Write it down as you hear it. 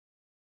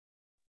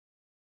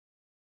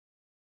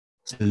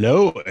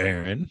Hello,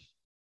 Aaron.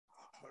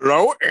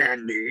 Hello,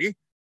 Andy.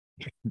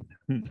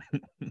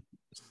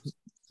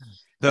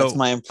 That's So,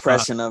 my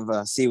impression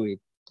of seaweed.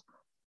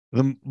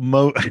 the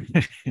mo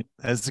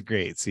that's a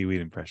great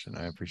seaweed impression.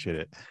 I appreciate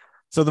it.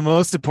 So, the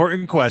most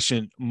important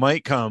question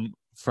might come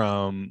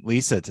from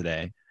Lisa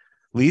today.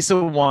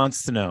 Lisa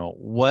wants to know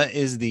what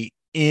is the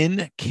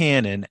in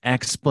canon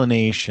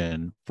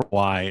explanation for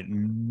why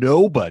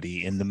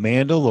nobody in The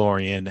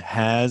Mandalorian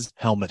has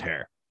helmet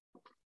hair,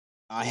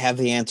 I have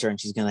the answer, and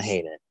she's gonna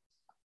hate it.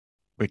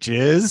 which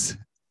is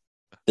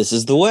This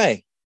is the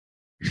way.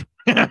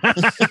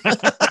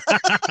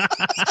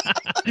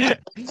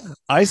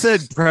 I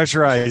said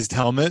pressurized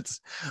helmets.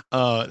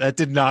 That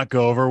did not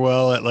go over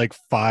well at like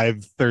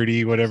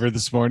 5:30, whatever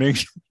this morning.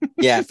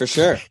 Yeah, for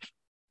sure.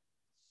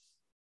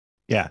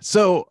 Yeah.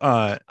 So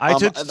I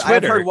took to I've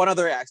Twitter. heard one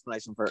other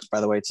explanation for it,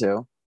 by the way,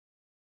 too.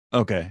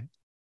 Okay.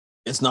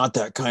 It's not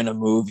that kind of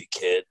movie,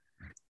 kid.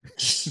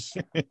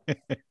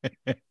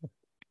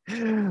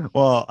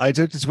 Well, I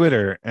took to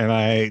Twitter and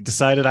I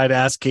decided I'd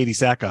ask Katie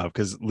Sackhoff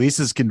because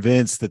Lisa's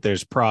convinced that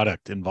there's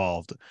product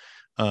involved.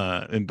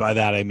 And by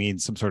that, I mean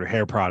some sort of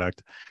hair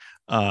product.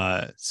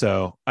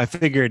 So I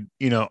figured,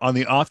 on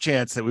the off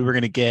chance that we were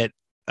going to get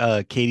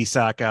a Katie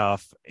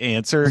Sackhoff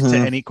answer to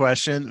any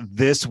question,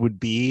 this would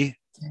be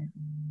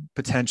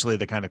potentially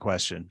the kind of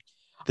question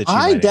that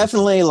I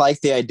definitely like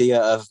the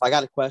idea of if I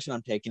got a question,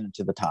 I'm taking it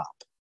to the top.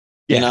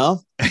 Yeah. You know?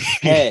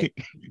 Hey,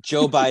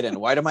 Joe Biden,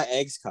 why do my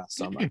eggs cost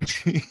so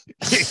much?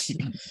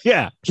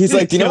 Yeah. He's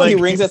like, do you know what he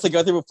rings has to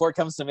go through before it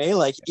comes to me?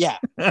 Like, yeah.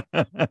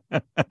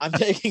 I'm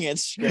taking it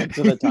straight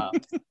to the top.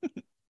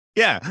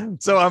 Yeah.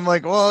 So I'm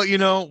like, well,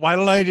 why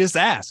don't I just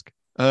ask?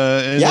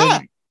 Yeah.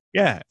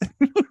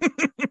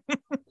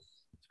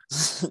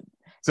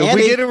 So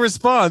Andy, if we get a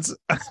response,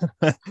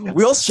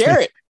 we'll share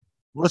it.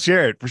 We'll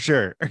share it for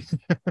sure.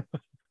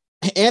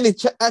 Andy,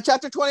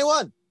 chapter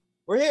 21.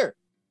 We're here.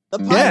 The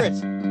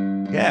Pirates.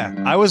 Yeah.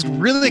 I was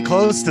really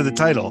close to the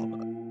title.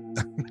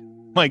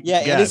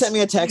 Andy sent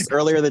me a text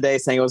earlier the day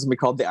saying it was going to be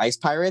called The Ice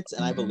Pirates,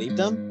 and I believed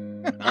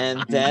him.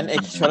 And then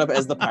it showed up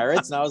as The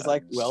Pirates, and I was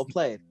like, well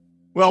played.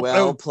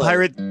 Well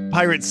played.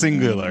 Pirate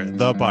singular,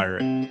 The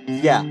Pirate.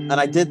 Yeah, and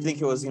I did think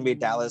it was going to be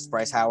Dallas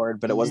Bryce Howard,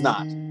 but it was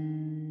not.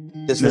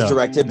 This was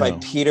directed by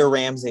Peter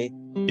Ramsey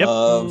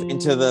of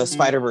Into the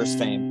Spider-Verse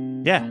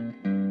fame. Yeah.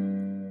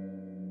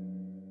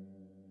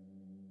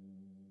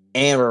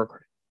 And we're recording.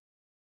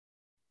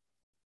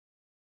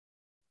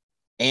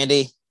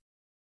 Andy,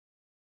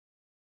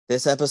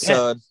 this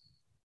episode,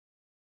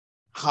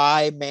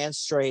 High Man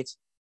Straight,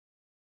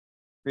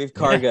 Grief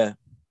Karga,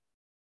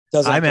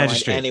 doesn't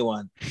remind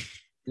anyone.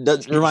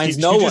 Reminds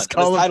no one.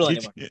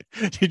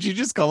 Did you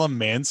just call him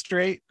Man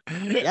Straight?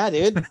 Yeah,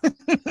 dude.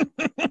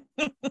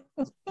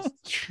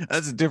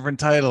 That's a different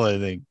title, I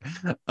think.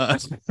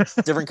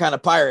 Different kind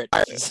of pirate.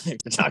 You're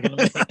talking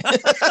to me.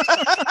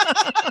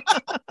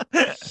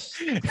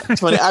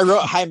 It's funny. I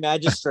wrote High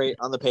Magistrate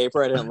on the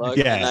paper. I didn't look.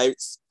 Yeah. And I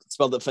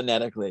spelled it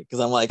phonetically because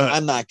I'm like,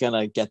 I'm not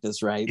gonna get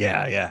this right.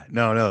 Yeah.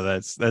 No.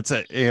 That's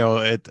a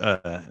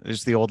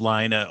there's the old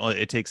line.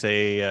 It takes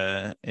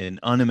an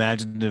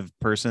unimaginative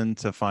person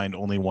to find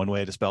only one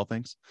way to spell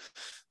things.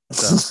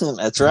 So.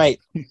 That's right.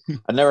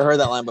 I've never heard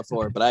that line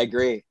before, but I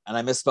agree, and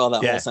I misspelled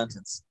that whole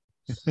sentence.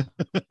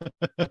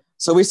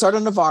 So we start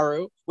on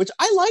Navarro, which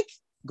I like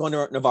going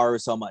to Navarro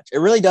so much. It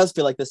really does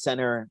feel like the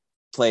center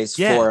place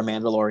for a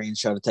Mandalorian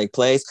show to take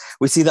place.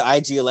 We see the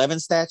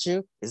IG-11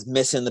 statue is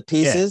missing the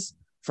pieces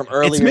from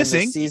earlier in this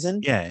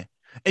season. Yeah.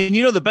 And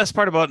the best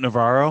part about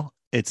Navarro,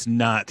 it's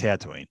not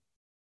Tatooine.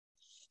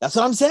 That's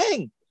what I'm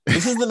saying.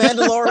 This is the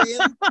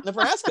Mandalorian,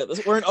 Nebraska.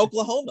 We're in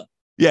Oklahoma.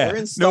 Yeah. We're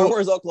in Star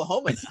Wars,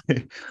 Oklahoma now.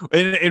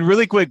 and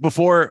really quick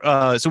before,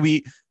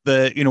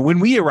 when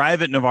we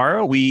arrive at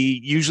Navarro, we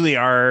usually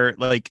are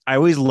like, I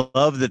always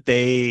love that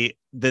they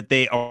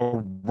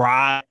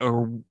arrive,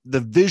 or the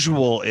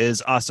visual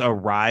is us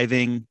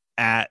arriving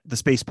at the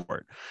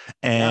spaceport,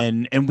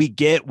 and we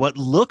get what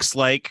looks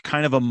like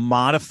kind of a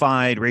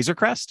modified Razor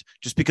Crest,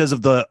 just because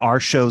of our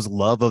show's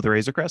love of the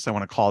Razor Crest. I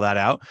want to call that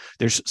out.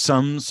 There's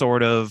some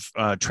sort of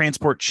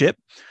transport ship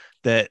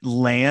that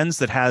lands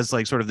that has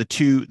like sort of the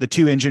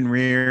two engine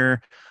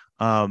rear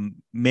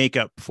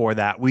makeup for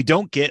that. We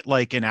don't get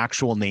like an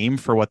actual name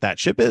for what that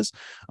ship is.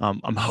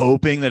 I'm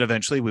hoping that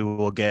eventually we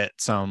will get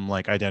some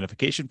like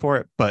identification for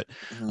it, but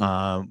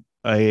I'm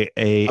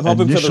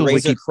hoping for the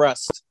Razor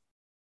Crest.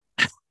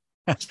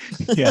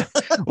 Yeah.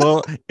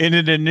 Well, in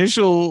an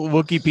initial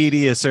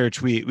Wikipedia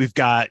search, we've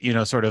got,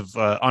 sort of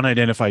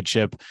unidentified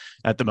ship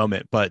at the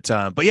moment, but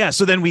yeah.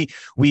 So then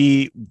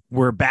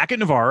we're back at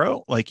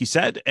Navarro, like you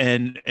said,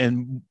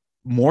 and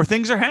more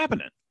things are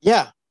happening.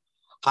 Yeah.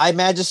 High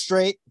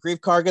Magistrate Grief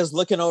Karga's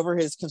looking over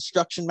his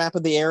construction map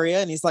of the area,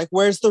 and he's like,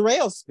 "Where's the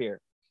rail spear?"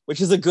 Which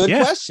is a good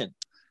question.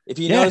 If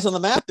you notice on the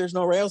map, there's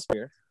no rail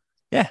spear.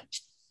 Yeah.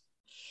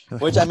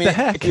 Which, I mean,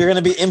 if you're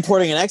going to be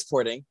importing and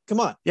exporting, come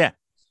on. Yeah.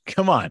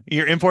 Come on,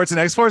 your imports and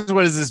exports.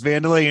 What is this,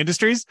 Vandalay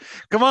Industries?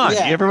 Come on,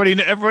 everybody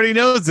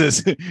knows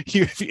this.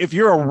 If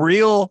you're a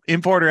real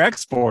importer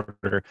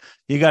exporter,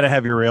 you got to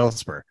have your rail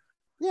spur.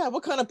 Yeah,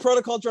 what kind of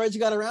protocol droids you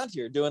got around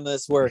here doing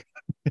this work?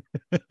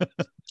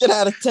 Get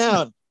out of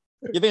town.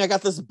 You think I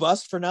got this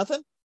bust for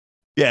nothing?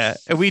 Yeah,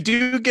 and we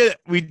do get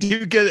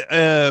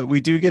a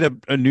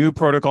new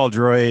protocol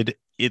droid,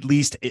 at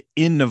least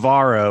in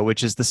Navarro,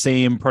 which is the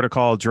same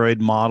protocol droid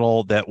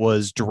model that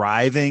was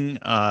driving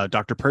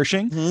Dr.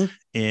 Pershing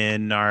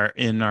in our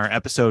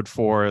episode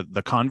for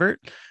the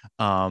convert.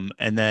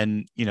 And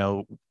then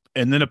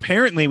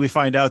apparently we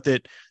find out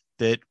that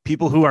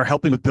people who are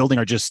helping with building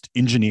are just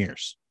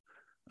engineers.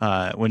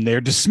 When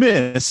they're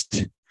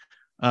dismissed,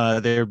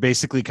 they're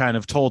basically kind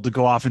of told to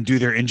go off and do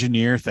their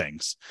engineer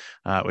things,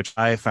 which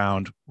I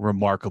found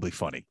remarkably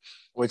funny.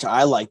 Which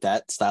I like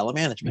that style of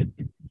management.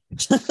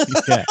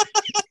 Yeah.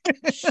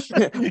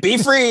 Be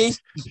free.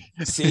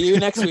 See you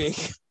next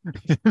week.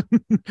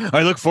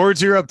 I look forward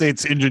to your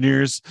updates,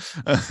 engineers.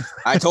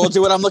 I told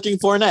you what I'm looking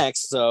for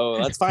next, so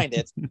let's find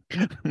it.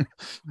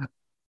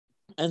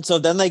 And so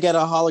then they get a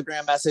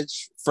hologram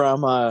message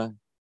from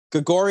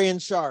Gregorian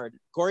Shard.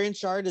 Gregorian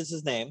Shard is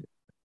his name.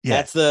 Yeah.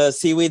 That's the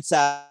seaweed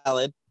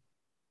salad.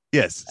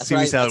 Yes, that's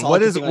seaweed salad.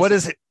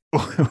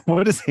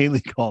 What does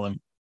Haley call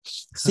him?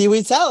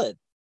 Seaweed salad.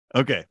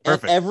 Okay,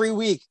 perfect. And every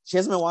week, she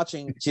hasn't been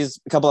watching. She's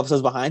a couple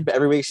episodes behind, but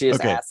every week she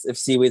just asks if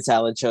seaweed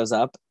salad shows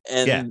up.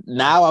 And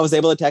now I was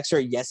able to text her,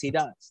 yes, he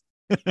does.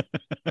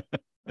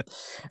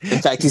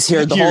 In fact, he's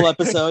here the whole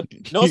episode.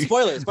 No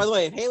spoilers. By the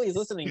way, if Haley's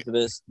listening to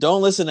this,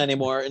 don't listen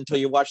anymore until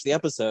you watch the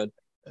episode.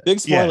 Big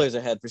spoilers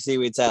ahead for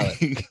seaweed salad.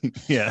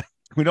 Yeah.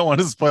 We don't want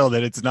to spoil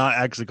that it's not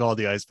actually called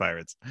the Ice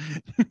Pirates.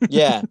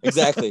 Yeah,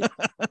 exactly.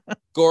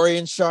 Gory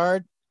and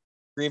Shard,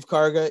 Grief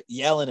Karga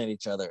yelling at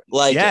each other.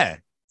 Like,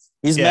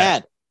 he's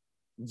mad.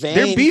 Vane,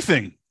 they're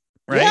beefing,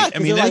 right? Yeah, I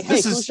mean, like,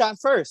 hey, who shot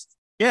first?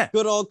 Yeah.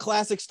 Good old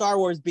classic Star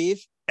Wars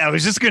beef. I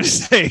was just going to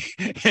say,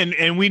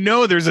 and we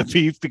know there's a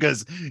beef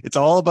because it's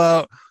all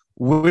about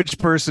which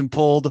person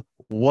pulled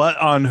what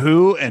on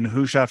who and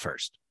who shot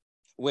first.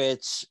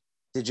 Which,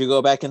 did you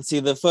go back and see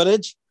the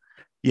footage?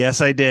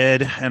 Yes, I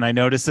did. And I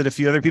noticed that a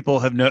few other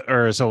people have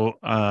so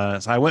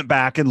I went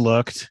back and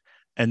looked.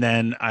 And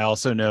then I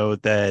also know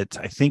that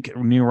I think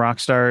New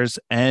Rockstars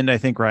and I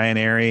think Ryan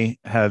Airy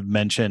have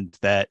mentioned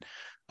that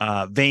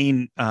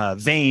Vane,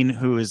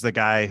 who is the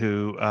guy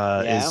who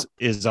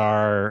is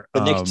our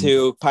the Nick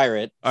 2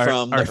 pirate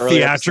from our the early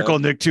theatrical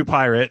episode. Nick 2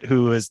 pirate,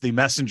 who is the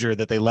messenger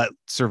that they let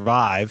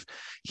survive.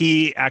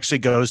 He actually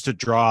goes to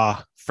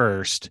draw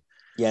first.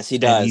 Yes, he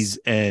does.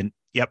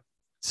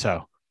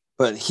 So.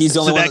 But he's the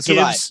only one that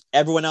survives.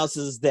 Everyone else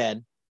is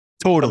dead.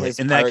 Totally.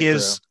 And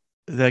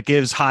that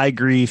gives High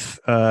Grief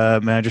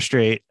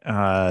Magistrate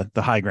the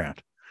high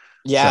ground.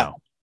 Yeah. So.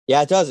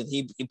 Yeah, it does. And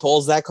he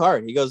pulls that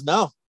card. He goes,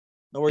 no,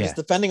 we're just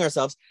defending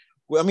ourselves.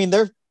 I mean,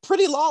 they're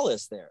pretty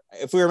lawless there.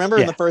 If we remember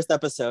in the first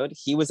episode,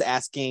 he was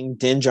asking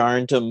Din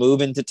Djarin to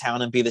move into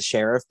town and be the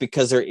sheriff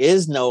because there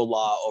is no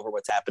law over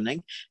what's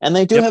happening. And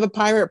they do have a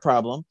pirate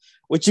problem,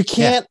 which you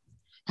can't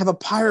have a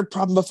pirate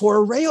problem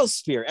before a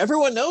railsphere.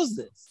 Everyone knows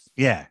this.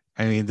 Yeah.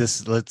 I mean,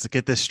 let's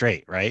get this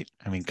straight, right?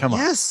 I mean, come on.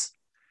 Yes.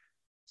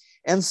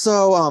 And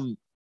so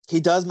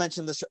he does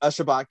mention a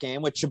Shabbat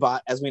game, which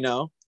Shabbat, as we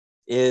know,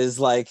 is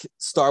like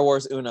Star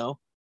Wars Uno.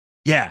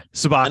 Yeah,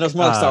 Shabbat. I know it's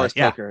more like Star Wars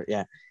poker.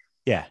 Yeah.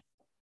 Yeah.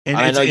 And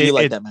I know you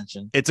like that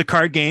mention. It's a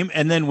card game.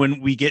 And then when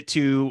we get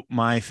to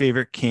my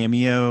favorite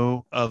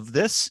cameo of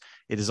this,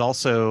 it is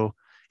also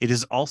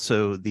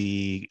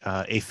the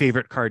a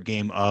favorite card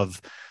game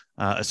of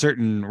a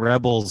certain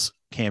Rebels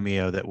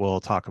cameo that we'll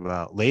talk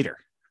about later.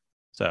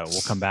 So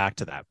we'll come back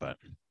to that, but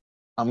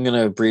I'm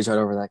gonna breeze right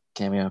over that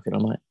cameo if you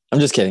don't mind. I'm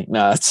just kidding.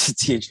 No,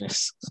 it's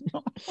hugeness.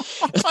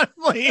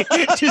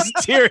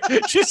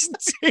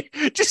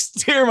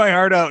 just tear my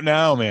heart out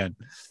now, man.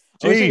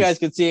 I wish you guys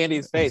could see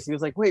Andy's face. He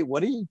was like, "Wait,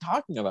 what are you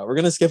talking about? We're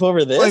gonna skip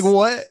over this." Like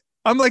what?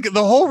 I'm like,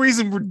 the whole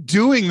reason we're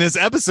doing this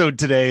episode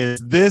today is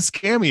this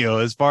cameo,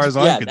 as far as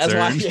I'm concerned.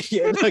 That's why.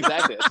 Yeah, no,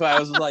 exactly. That's why I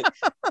was like,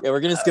 "Yeah,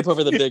 we're gonna skip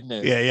over the big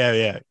news."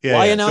 Yeah.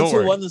 Why announce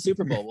who won the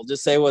Super Bowl? We'll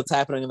just say what's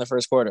happening in the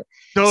first quarter.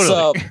 Totally.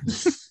 So,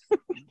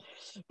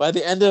 by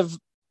the end of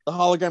the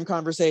hologram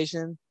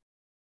conversation,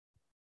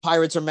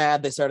 pirates are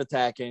mad. They start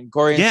attacking.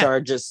 Gory and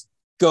Shard just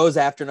goes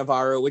after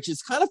Navarro, which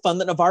is kind of fun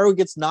that Navarro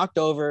gets knocked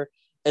over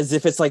as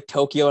if it's like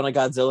Tokyo in a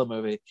Godzilla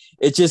movie.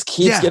 It just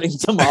keeps getting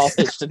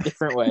demolished in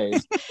different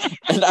ways.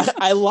 And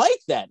I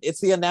like that.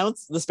 It's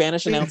the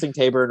Spanish announcing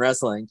table in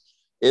wrestling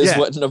is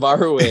what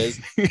Navarro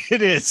is.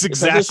 It is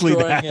exactly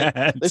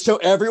that. They show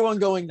everyone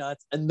going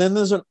nuts. And then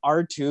there's an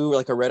R2,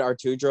 like a red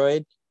R2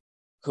 droid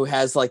who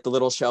has like the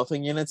little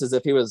shelving units as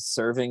if he was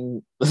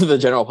serving the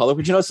general public,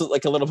 which, it's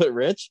like a little bit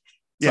rich.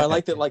 So I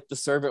like that, like the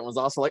servant was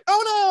also like,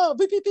 oh no,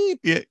 beep, beep, beep.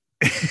 Yeah.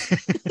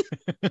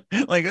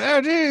 Like,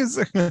 oh geez.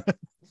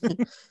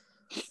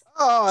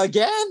 Oh,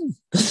 again?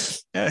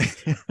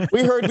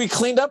 We heard we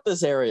cleaned up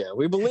this area.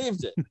 We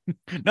believed it.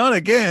 Not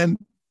again.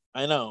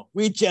 I know.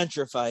 We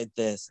gentrified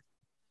this.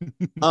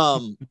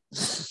 And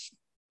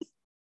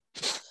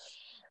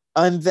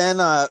then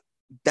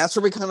that's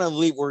where we kind of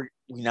leave. We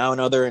now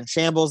know they're in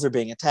shambles. They're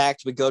being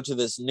attacked. We go to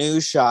this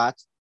new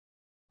shot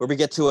where we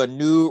get to a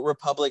New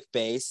Republic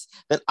base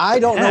that I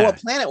don't know what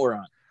planet we're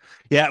on.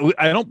 Yeah,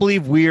 I don't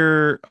believe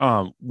we're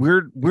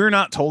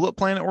not told what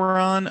planet we're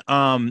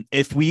on.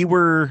 If we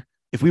were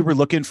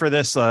looking for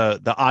this,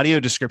 the audio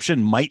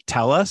description might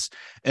tell us.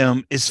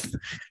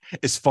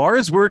 As far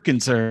as we're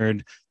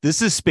concerned,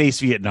 this is Space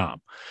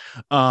Vietnam.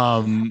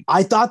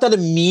 I thought that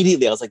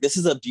immediately. I was like, this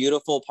is a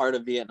beautiful part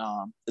of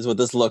Vietnam, is what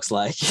this looks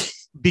like.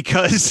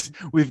 Because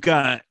we've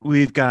got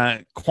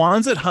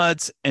Quonset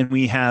huts and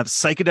we have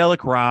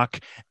psychedelic rock,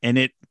 and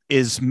it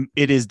is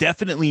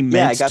definitely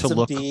meant to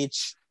look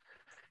beach.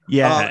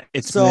 Yeah,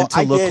 it's meant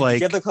to look like.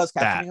 Did you have the closed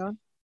captioning on?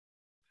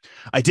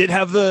 I did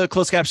have the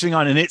closed captioning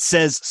on, and it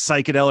says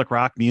psychedelic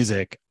rock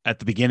music at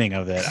the beginning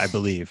of it, I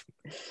believe.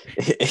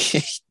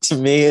 To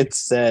me, it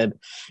said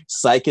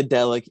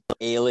psychedelic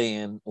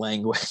alien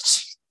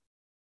language.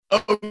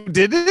 Oh,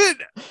 did it?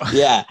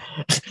 Yeah.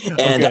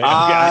 And okay.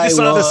 I just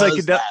saw the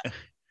psychedelic.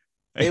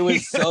 It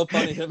was so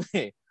funny to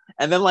me.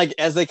 And then, like,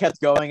 as they kept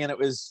going and it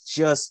was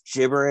just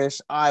gibberish,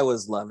 I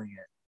was loving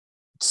it.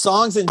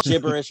 Songs in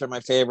gibberish are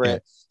my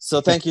favorite.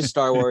 So thank you,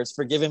 Star Wars,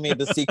 for giving me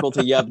the sequel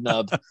to Yub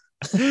Nub.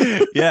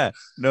 Yeah,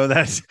 no,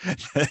 that's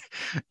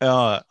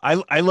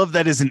I love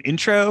that as an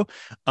intro.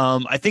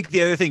 I think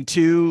the other thing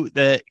too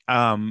that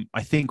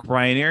I think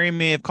Ryan Airy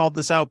may have called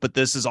this out, but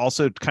this is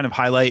also kind of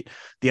highlight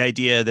the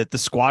idea that the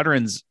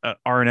squadrons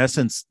are in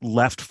essence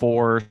left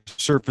for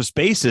surface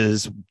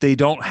bases. They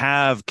don't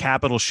have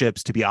capital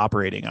ships to be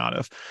operating out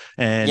of,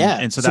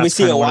 and so that's we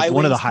see kind of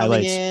one of the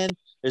highlights.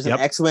 There's an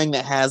X-wing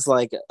that has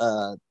like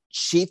a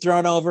sheet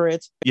thrown over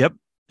it. Yep.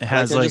 It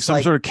has like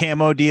some sort of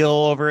camo deal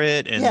over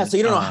it. And, so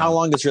you don't know how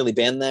long it's really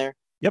been there.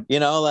 Yep. You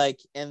know, like,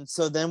 and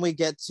so then we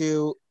get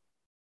to,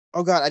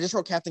 oh God, I just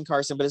wrote Captain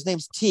Carson, but his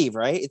name's Teve,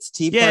 right? It's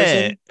Teve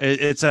Carson?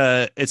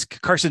 It's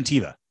Carson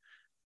Teva.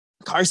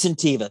 Carson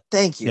Teva.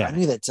 Thank you. Yeah. I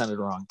knew that sounded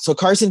wrong. So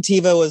Carson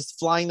Teva was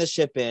flying the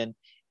ship in.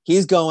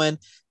 He's going,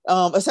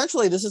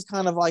 essentially this is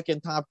kind of like in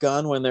Top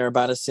Gun when they're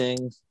about to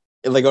sing,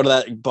 they go to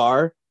that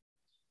bar.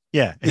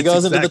 Yeah, he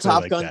goes into the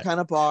Top Gun kind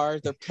of bar.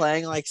 They're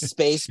playing like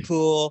Space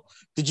Pool.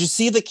 Did you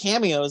see the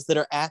cameos that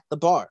are at the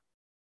bar?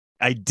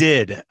 I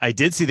did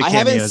see the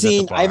cameos.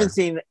 I haven't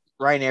seen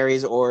Ryan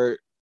Aries or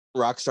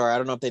Rockstar. I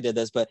don't know if they did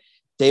this, but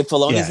Dave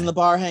Filoni's in the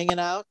bar hanging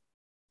out.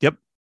 Yep.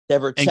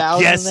 Deborah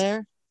Chow's in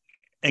there.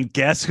 And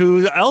guess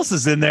who else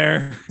is in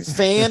there?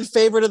 Fan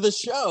favorite of the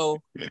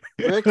show,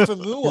 Rick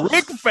Famuyiwa.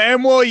 Rick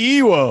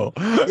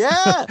Famuyiwa.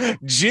 Yeah.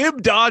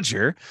 Jib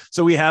Dodger.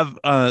 So we have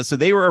so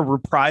they were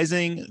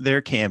reprising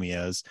their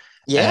cameos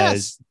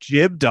as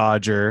Jib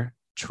Dodger,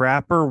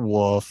 Trapper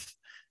Wolf,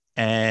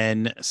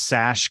 and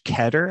Sash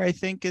Ketter, I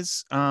think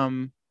is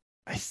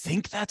I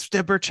think that's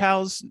Deborah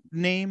Chow's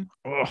name.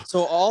 Ugh.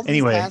 So all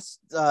these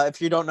past,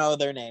 if you don't know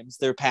their names,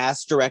 they're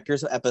past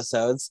directors of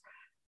episodes.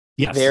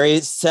 Yes.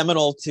 Very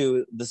seminal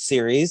to the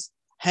series,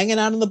 hanging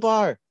out in the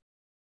bar.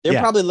 They're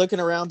probably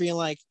looking around being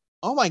like,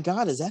 oh my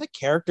God, is that a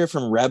character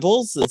from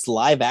Rebels that's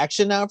live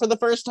action now for the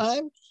first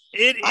time?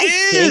 I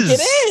think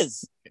it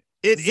is.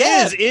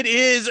 It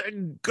is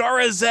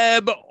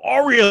Garazeb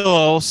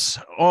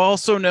Oriolos,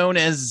 also known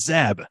as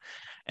Zeb.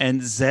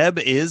 And Zeb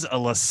is a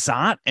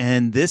Lasat,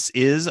 and this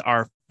is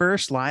our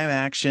first live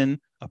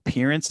action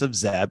appearance of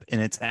Zeb. And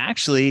it's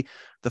actually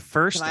the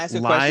first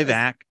live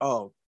act.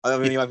 Oh, I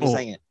mean, you might be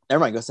saying it. Never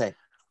mind, go say.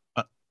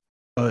 I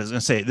was going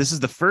to say, this is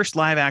the first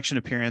live action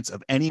appearance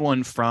of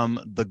anyone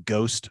from the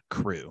Ghost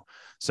crew.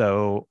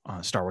 So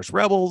Star Wars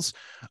Rebels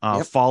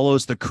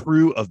follows the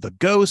crew of the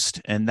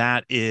Ghost, and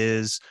that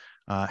is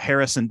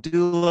Harrison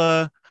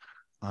Dula,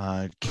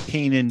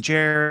 Kanan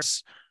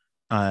Jarrus,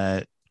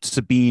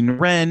 Sabine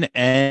Wren,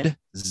 and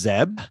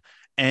Zeb.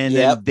 And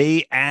then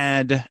they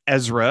add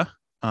Ezra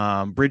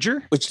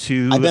Bridger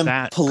to I've been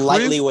that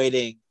politely crew.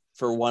 waiting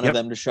for one of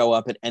them to show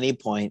up at any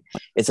point.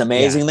 It's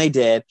amazing they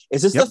did.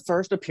 Is this the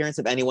first appearance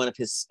of any one of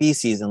his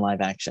species in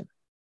live action?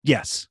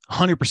 Yes,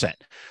 100%.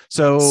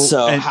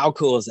 So how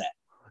cool is that?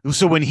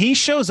 So when he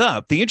shows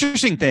up, the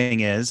interesting thing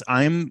is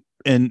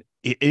it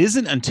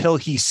isn't until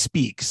he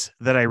speaks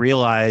that I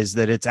realize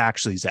that it's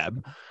actually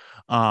Zeb.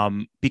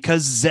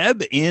 Because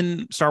Zeb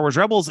in Star Wars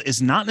Rebels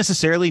is not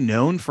necessarily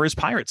known for his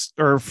for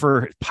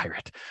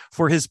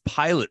his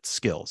pilot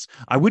skills.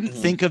 I wouldn't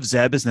think of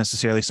Zeb as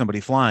necessarily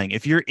somebody flying.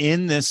 If you're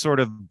in this sort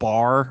of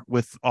bar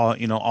with all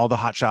the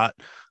hotshot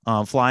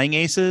flying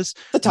aces,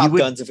 the Top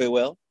Guns, if you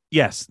will.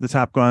 Yes, the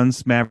Top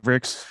Guns,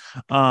 Mavericks.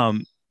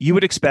 You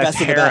would expect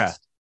Hera.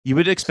 You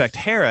would expect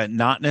Hera,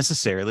 not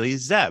necessarily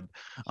Zeb.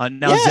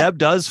 Zeb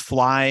does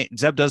fly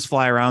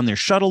around their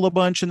shuttle a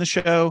bunch in the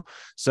show.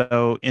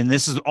 So, and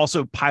this is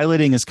also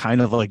piloting is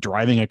kind of like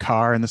driving a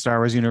car in the Star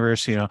Wars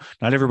universe. You know,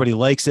 not everybody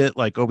likes it.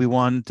 Like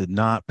Obi-Wan did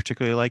not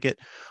particularly like it,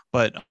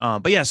 but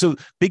yeah, so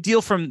big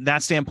deal from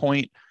that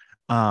standpoint.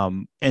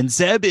 And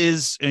Zeb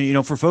is,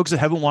 for folks that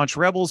haven't watched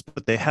Rebels,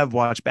 but they have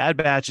watched Bad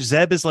Batch,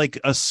 Zeb is like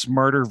a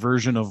smarter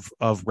version of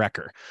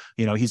Wrecker.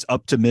 He's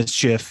up to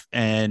mischief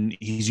and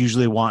he's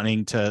usually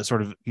wanting to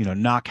sort of,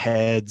 knock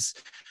heads.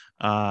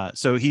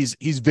 So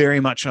he's very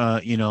much,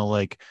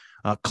 like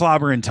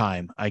clobbering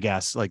time, I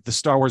guess, like the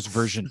Star Wars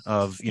version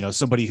of,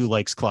 somebody who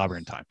likes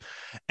clobbering time.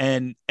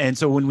 And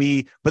so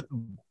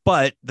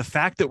but the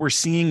fact that we're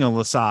seeing a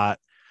Lasat,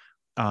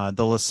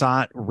 the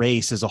Lasat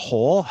race as a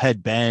whole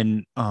had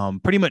been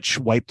pretty much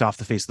wiped off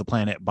the face of the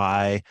planet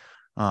by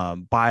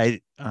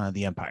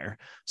the Empire.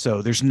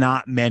 So there's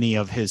not many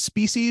of his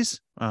species,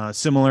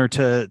 similar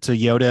to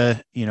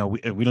Yoda.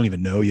 We don't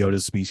even know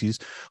Yoda's species,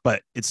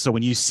 but it's so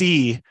when you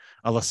see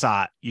a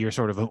Lasat, you're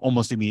sort of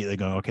almost immediately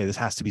going, okay, this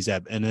has to be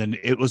Zeb. And then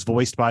it was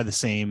voiced by the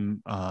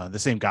same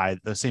guy,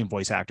 the same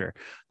voice actor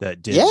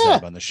that did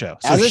Zeb on the show.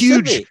 So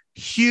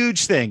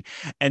huge thing.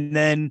 And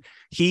then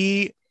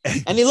he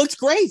looked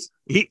great.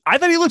 I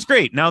thought he looked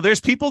great. Now there's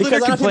people that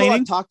are complaining.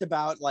 People talked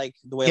about like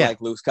the way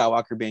like Luke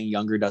Skywalker being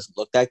younger doesn't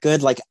look that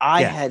good. Like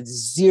I had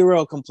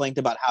zero complaint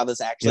about how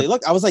this actually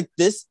looked. I was like,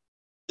 this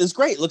is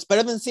great. It looks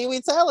better than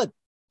seaweed salad.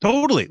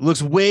 Totally.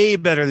 Looks way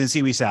better than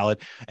seaweed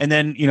salad. And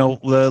then,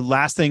 the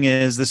last thing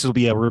is, this will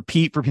be a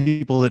repeat for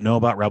people that know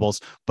about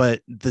Rebels,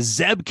 but the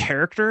Zeb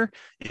character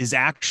is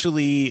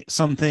actually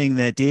something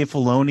that Dave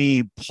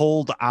Filoni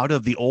pulled out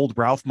of the old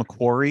Ralph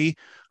McQuarrie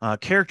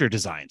character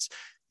designs.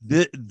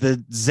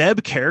 The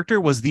Zeb character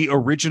was the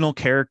original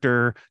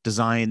character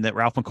design that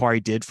Ralph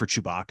McQuarrie did for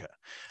Chewbacca.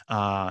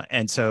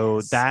 And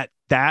so that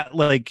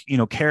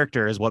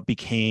character is what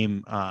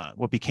became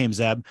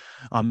Zeb.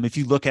 If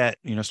you look at,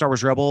 Star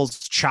Wars Rebels,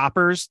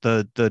 Choppers,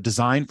 the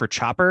design for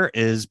Chopper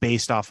is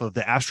based off of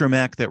the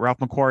astromech that Ralph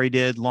McQuarrie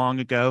did long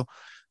ago.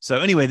 So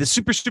anyway, this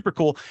super, super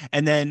cool.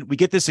 And then we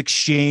get this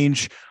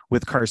exchange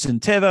with Carson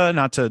Teva,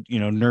 not to,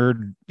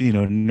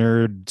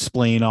 nerd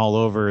splain all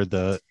over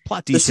the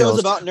plot details. The show's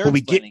about nerd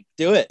splaining.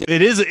 Do it.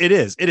 It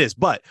is.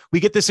 But we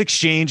get this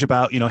exchange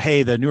about,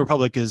 hey, the New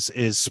Republic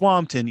is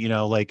swamped. And,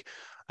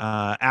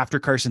 after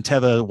Carson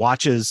Teva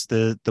watches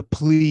the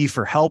plea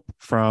for help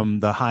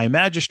from the High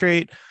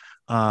Magistrate,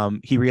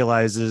 he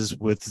realizes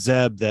with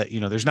Zeb that,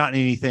 there's not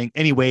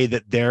any way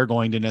that they're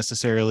going to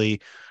necessarily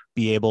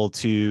be able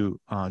to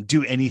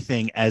do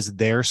anything as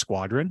their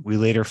squadron. We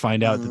later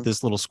find out that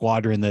this little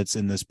squadron that's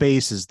in this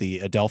base is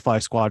the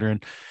Adelphi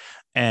squadron.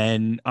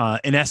 And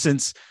in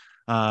essence,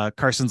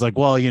 Carson's like,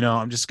 well,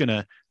 I'm just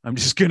gonna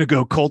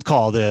go cold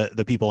call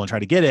the people and try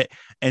to get it.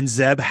 And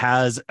Zeb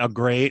has a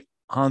great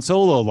Han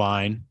Solo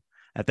line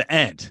at the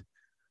end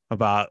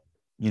about,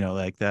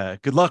 like the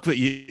good luck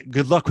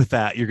with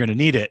that. You're going to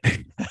need it.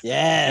 Yeah.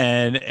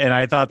 And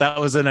I thought that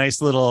was a nice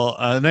little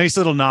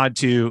nod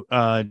to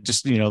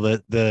just,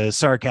 the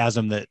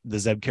sarcasm that the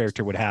Zeb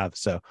character would have.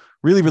 So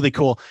really, really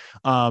cool.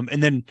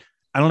 And then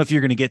I don't know if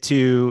you're going to get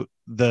to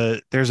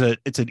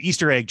it's an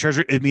Easter egg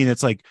treasure. I mean,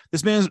 it's like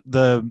this man's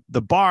the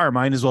bar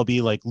might as well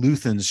be like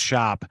Luthen's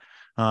shop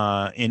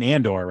in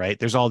Andor, right?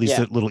 There's all these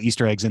little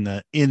Easter eggs in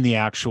the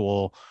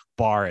actual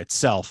bar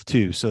itself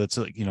too. So it's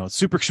like,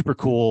 super, super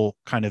cool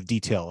kind of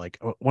detail. Like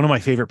one of my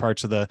favorite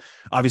parts of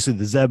obviously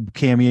the Zeb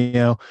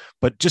cameo,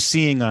 but just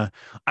seeing I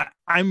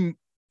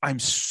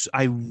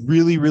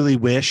really, really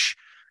wish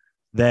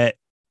that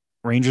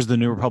Rangers of the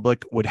New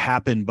Republic would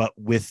happen, but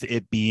with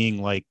it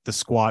being like the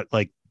squad,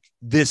 like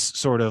this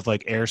sort of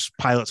like air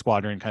pilot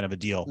squadron kind of a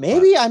deal.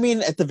 Maybe, I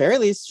mean, at the very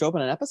least, show up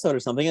in an episode or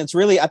something. It's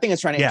really, I think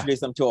it's trying to introduce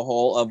them to a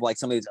whole of like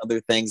some of these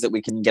other things that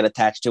we can get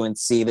attached to and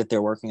see that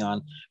they're working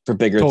on for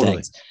bigger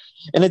things.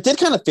 And it did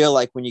kind of feel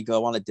like when you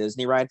go on a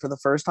Disney ride for the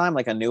first time,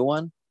 like a new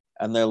one,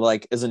 and they're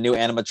like, is a new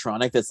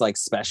animatronic that's like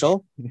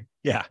special.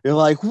 Yeah. You're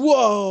like,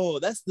 whoa,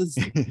 that's the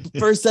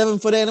first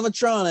 7-foot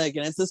animatronic.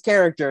 And it's this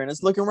character and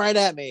it's looking right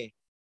at me.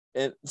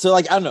 So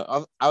like, I don't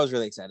know. I was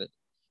really excited.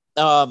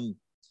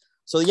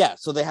 So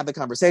they have the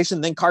conversation.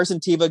 Then Carson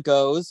Teva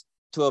goes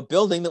to a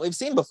building that we've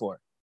seen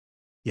before.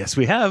 Yes,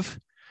 we have.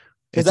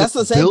 Because that's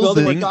the same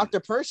building where Dr.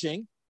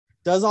 Pershing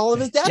does all of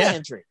his data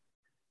entry.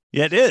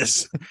 Yeah, it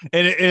is.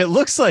 And it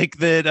looks like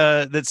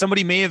that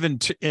somebody may have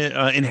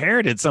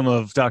inherited some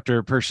of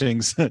Dr.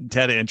 Pershing's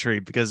data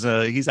entry because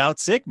he's out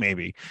sick,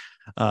 maybe.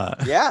 There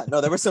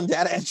was some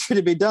data entry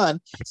to be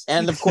done.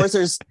 And of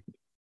course,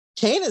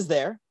 Kane is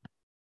there.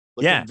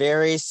 Looking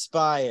very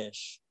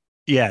spyish.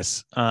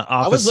 Yes.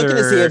 I was looking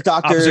to see if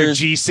Officer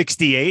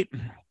G68.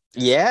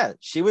 Yeah,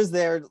 she was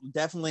there,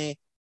 definitely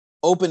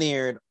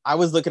open-eared. I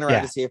was looking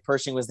around to see if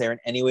Pershing was there in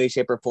any way,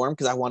 shape, or form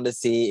because I wanted to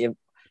see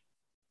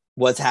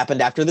what's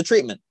happened after the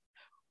treatment.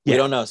 We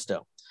don't know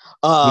still.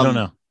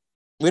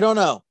 We don't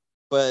know.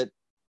 But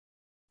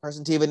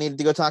Carson Teva needed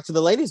to go talk to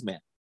the ladies' man,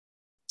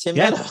 Tim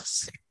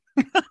Meadows.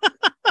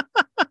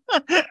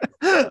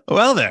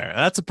 Well,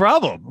 that's a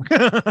problem.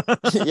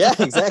 Yeah,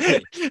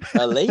 exactly.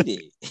 A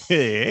lady.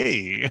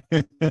 Hey.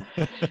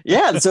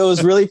 Yeah, so it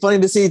was really funny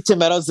to see Tim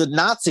Meadows did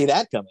not see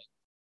that coming.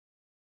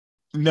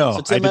 No,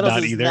 so Tim I did Meadows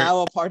not is either. now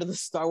a part of the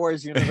Star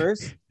Wars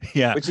universe.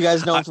 Yeah, which you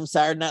guys know him from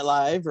Saturday Night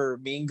Live or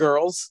Mean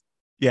Girls.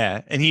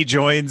 Yeah, and he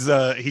joins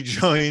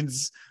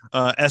SNL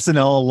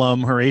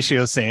alum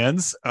Horatio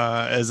Sands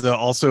as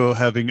also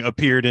having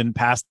appeared in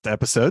past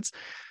episodes.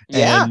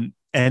 Yeah,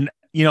 and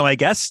I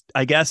guess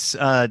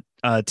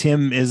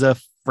Tim is a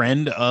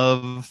friend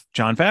of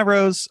Jon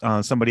Favreau's,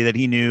 somebody that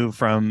he knew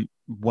from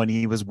when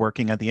he was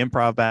working at the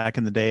Improv back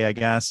in the day, I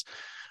guess.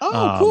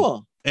 Oh,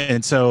 cool.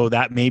 And so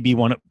that may be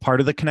part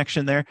of the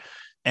connection there.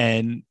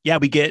 And yeah,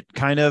 we get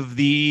kind of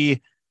the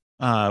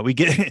we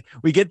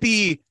get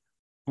the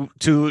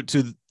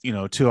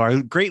to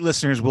our great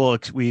listeners,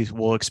 we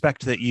will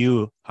expect that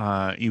you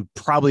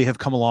probably have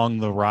come along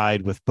the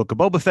ride with Book of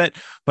Boba Fett,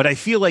 but I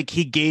feel like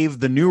he gave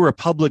the New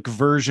Republic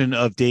version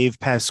of Dave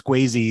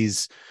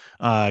Pasquazi's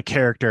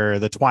character,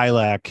 the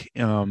Twi'lek,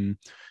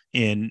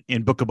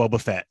 in Book of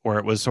Boba Fett, where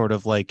it was sort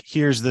of like,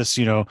 here's this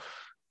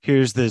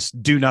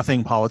do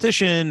nothing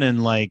politician,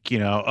 and like,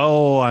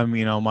 I'm,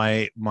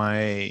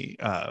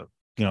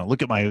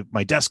 look at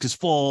my desk is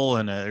full,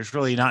 and there's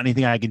really not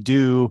anything I can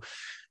do.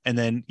 And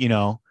then,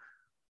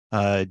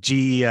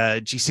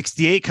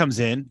 G68 comes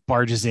in,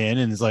 barges in,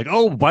 and is like,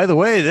 oh, by the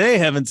way, they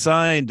haven't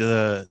signed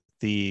the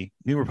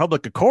New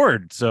Republic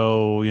Accord.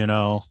 So,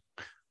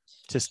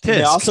 just tisk.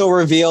 They also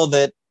reveal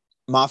that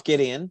Moff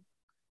Gideon,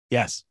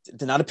 yes,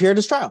 did not appear at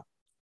his trial.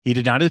 He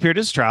did not appear at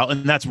his trial.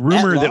 And that's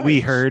rumor that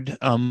we heard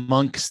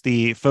amongst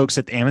the folks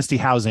at Amnesty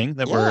Housing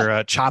that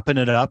were chopping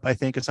it up, I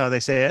think is how they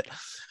say it,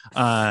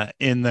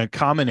 in the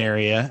common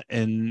area.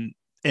 And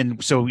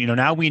so,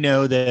 now we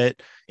know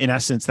that in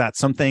essence, that's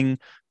something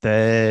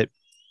that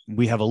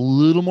we have a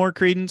little more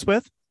credence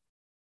with.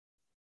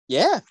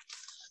 Yeah.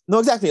 No,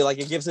 exactly. Like,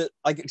 it gives it,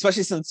 like,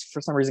 especially since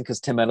for some reason, because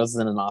Tim Meadows is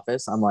in an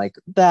office, I'm like,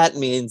 that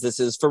means this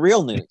is for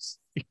real news.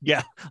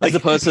 Yeah. As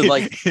opposed to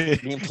like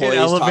the employees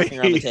talking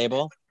around the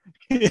table.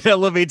 It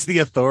elevates the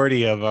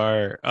authority of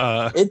our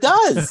it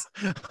does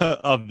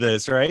of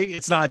this, right?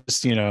 It's not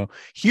just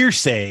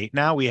hearsay.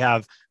 Now we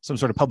have some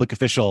sort of public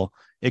official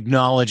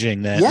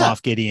acknowledging that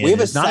Moff Gideon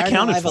is not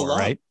accounted for,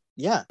 right?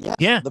 Yeah.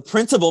 The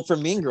principal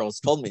from Mean Girls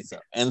told me so,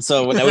 and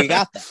so now we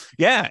got that.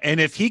 Yeah, and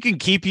if he can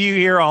keep you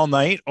here all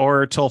night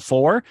or till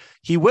 4,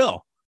 he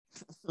will.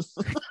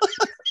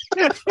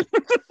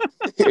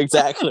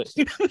 Exactly.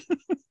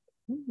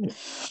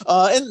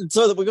 And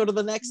so we go to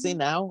the next scene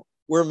now,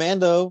 where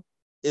Mando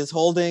is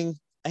holding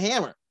a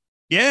hammer.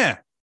 Yeah.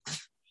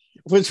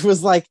 Which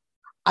was like,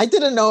 I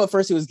didn't know at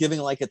first he was giving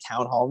like a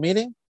town hall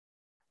meeting.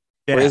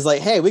 Yeah. Where he's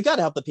like, hey, we got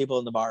to help the people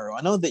in Navarro.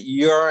 I know that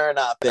you're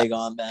not big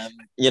on them.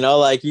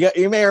 Like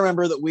you may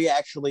remember that we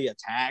actually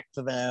attacked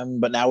them,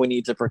 but now we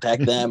need to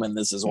protect them. And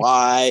this is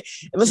why.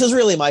 And this is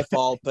really my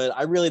fault, but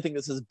I really think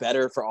this is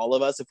better for all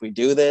of us if we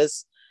do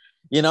this.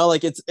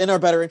 Like, it's in our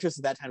better interest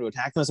at that time to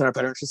attack them. It's in our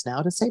better interest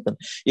now to save them.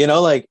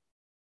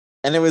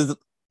 And it was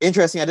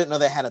interesting. I didn't know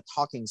they had a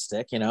talking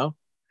stick,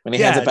 when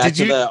he hands it back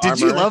to the armor. Did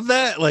you love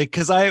that? Like,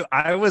 because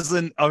I was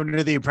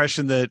under the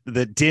impression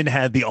that Din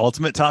had the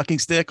ultimate talking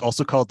stick,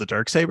 also called the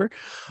Darksaber.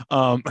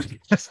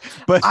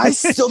 But I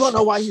still don't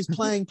know why he's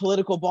playing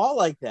political ball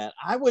like that.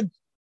 I would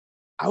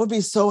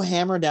be so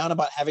hammered down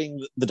about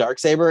having the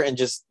Darksaber and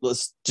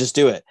let's just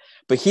do it.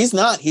 But he's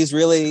not. He's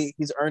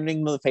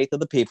earning the faith of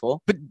the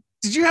people. But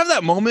did you have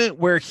that moment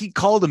where he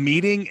called a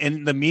meeting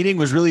and the meeting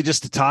was really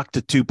just to talk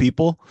to 2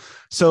 people?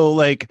 So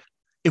like,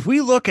 if we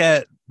look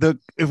at why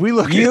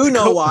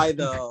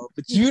though,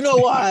 but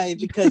why,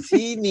 because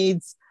he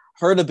needs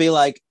her to be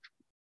like,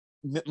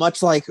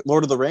 much like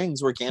Lord of the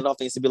Rings, where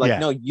Gandalf needs to be like,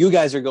 no, you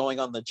guys are going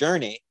on the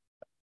journey.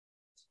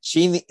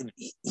 He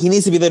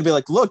needs to be there to be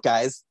like, look,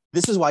 guys,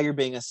 this is why you're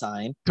being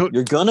assigned.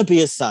 You're gonna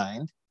be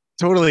assigned.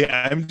 Totally.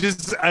 I'm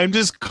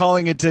just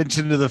calling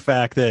attention to the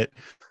fact that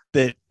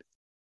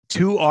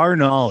to our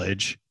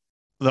knowledge,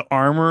 the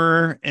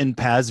Armorer and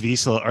Paz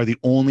Vizsla are the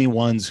only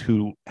ones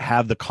who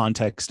have the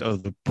context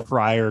of the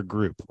prior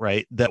group,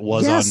 right? That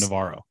was on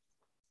Navarro.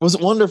 It was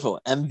wonderful.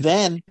 And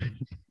then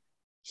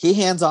he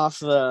hands off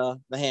the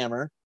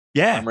hammer.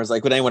 Yeah. Armor's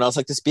like, would anyone else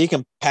like to speak?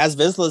 And Paz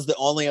Vizsla is the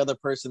only other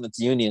person that's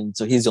union,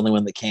 so he's the only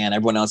one that can.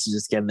 Everyone else is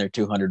just getting their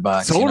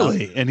 $200.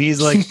 Totally. And he's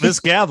like, this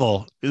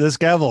gavel, I hold this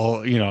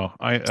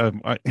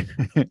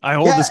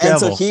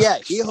gavel. And so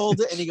he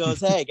holds it and he goes,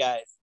 hey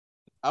guys,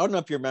 I don't know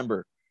if you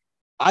remember,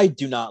 I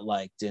do not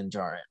like Din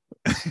Djarin.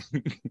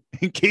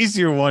 In case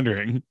you're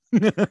wondering.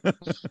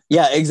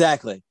 Yeah,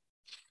 exactly.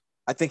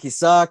 I think he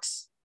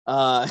sucks.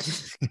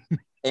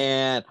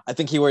 And I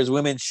think he wears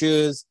women's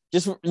shoes.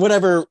 Just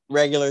whatever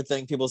regular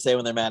thing people say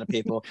when they're mad at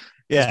people.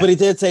 Yeah. But he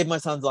did save my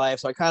son's life,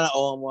 so I kind of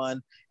owe him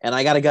one. And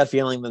I got a gut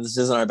feeling that this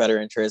isn't our better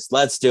interest.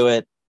 Let's do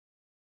it.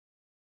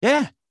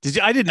 Yeah.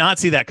 I did not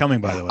see that coming,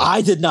 by the way.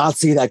 I did not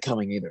see that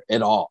coming either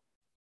at all.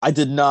 I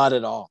did not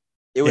at all.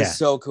 It was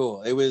so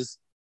cool. It was.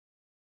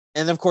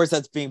 And of course,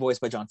 that's being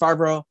voiced by Jon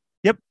Favreau.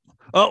 Yep.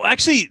 Oh,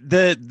 actually,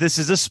 this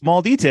is a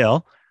small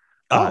detail.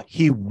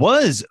 He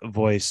was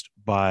voiced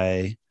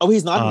by. Oh,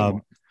 he's not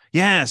anymore.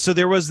 Yeah. So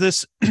there was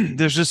this.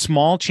 There's a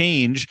small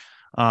change.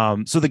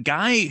 So the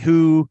guy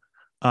who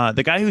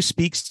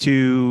speaks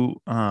to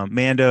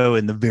Mando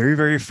in the very,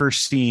 very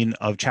first scene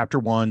of Chapter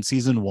 1,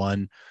 Season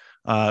 1,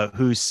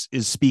 who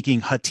is speaking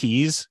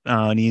Huttese,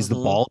 and he's the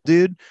bald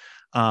dude.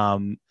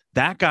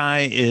 That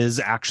guy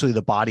is actually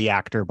the body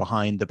actor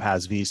behind the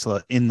Paz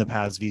Vizsla in the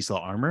Paz Vizsla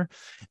armor.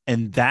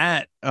 And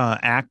that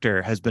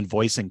actor has been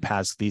voicing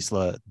Paz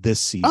Vizsla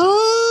this season.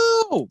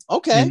 Oh, Oh,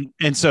 okay.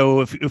 And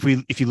so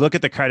if you look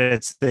at the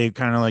credits, they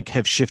kind of like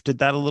have shifted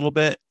that a little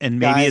bit, and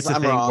maybe Guys, it's a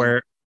I'm thing wrong.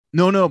 where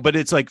no, but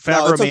it's like No,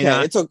 Favreau it's may okay.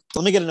 not. It's okay.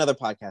 Let me get another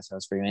podcast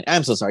host for you, man.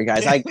 I'm so sorry,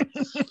 guys.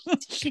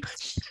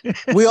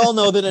 We all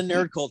know that in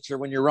nerd culture,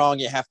 when you're wrong,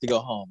 you have to go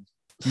home.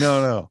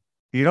 No,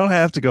 you don't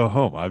have to go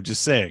home. I'm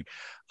just saying.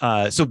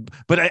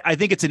 But I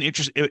think it's an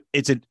interest.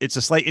 It's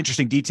a slight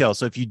interesting detail.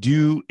 So if you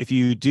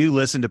do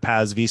listen to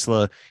Paz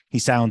Vizsla, he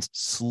sounds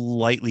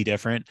slightly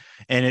different,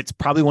 and it's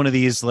probably one of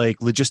these like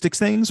logistics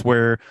things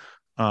where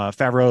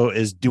Favreau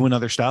is doing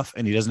other stuff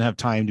and he doesn't have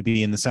time to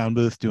be in the sound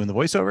booth doing the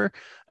voiceover.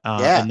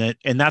 Yeah.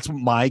 And that's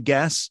my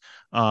guess.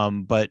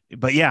 But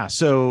yeah,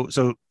 so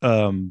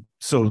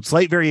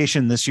slight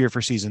variation this year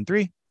for season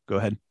 3. Go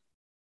ahead.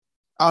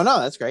 Oh no,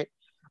 that's great.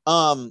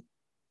 And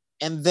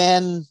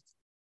then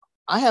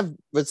I have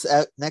what's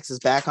next is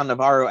back on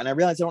Navarro, and I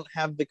realize I don't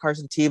have the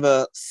Carson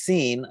Teva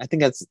scene. I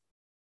think that's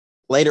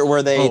later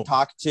where they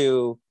talk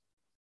to.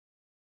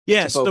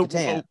 Yeah, so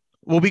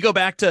we go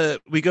back to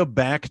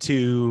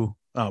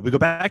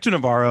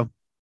Navarro,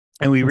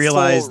 and we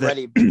realize that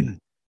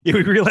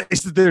we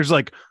realize that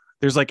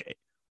there's like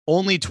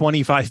only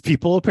 25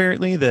 people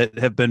apparently that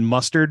have been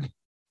mustered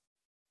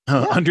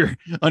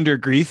under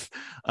Grief,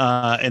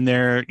 and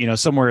they're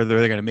somewhere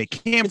they're going to make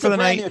camp for the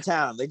night. It's a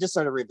brand new town. They just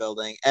started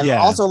rebuilding, and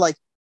also like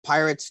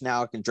pirates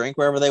now can drink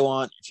wherever they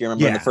want. If you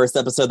remember in the first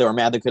episode, they were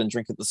mad they couldn't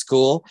drink at the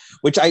school,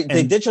 which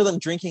they did show them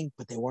drinking,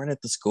 but they weren't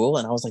at the school,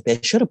 and I was like, they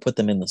should have put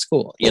them in the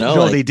school.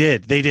 No, they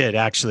did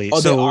actually. Oh,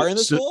 they are in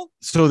the school.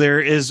 So there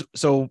is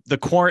the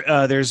corn.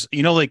 There's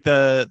like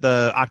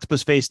the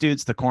octopus face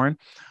dudes, the corn.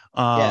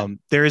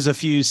 There is a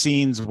few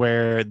scenes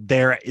where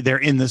they're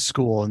in the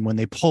school, and when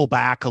they pull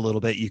back a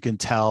little bit, you can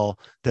tell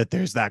that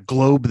there's that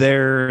globe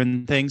there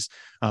and things.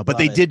 But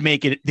they did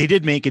make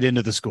it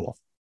into the school.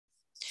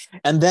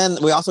 And then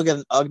we also get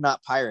an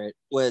Ugnaught pirate,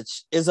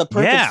 which is a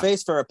perfect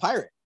face for a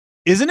pirate,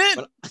 isn't it?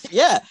 But,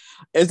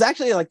 it's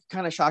actually like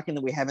kind of shocking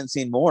that we haven't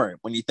seen more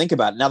when you think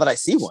about it. Now that I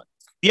see one.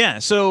 Yeah,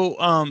 so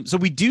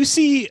we do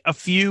see a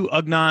few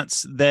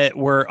Ugnaughts that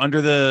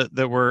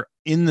were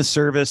in the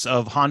service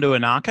of Hondo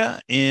Inaka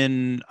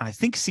in, I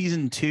think,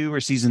 season 2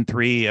 or season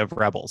 3 of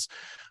Rebels.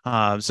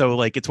 So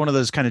like it's one of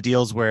those kind of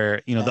deals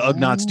where the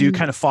Ugnaughts do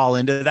kind of fall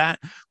into that.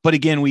 But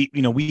again,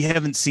 we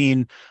haven't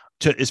seen,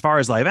 as far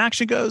as live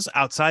action goes,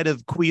 outside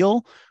of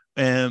Queel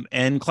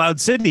and Cloud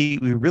City,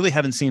 we really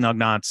haven't seen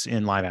Ugnaughts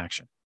in live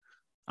action.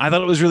 I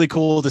thought it was really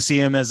cool to see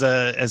him as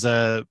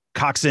a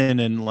coxswain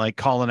and like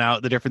calling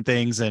out the different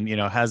things, and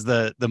has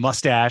the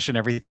mustache and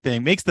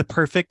everything. Makes the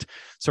perfect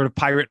sort of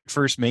pirate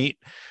first mate.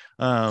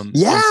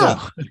 The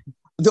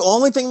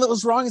only thing that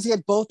was wrong is he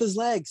had both his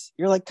legs.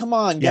 You're like, come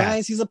on,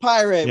 guys, he's a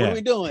pirate. What are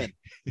we doing?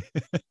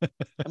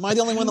 Am I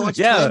the only one that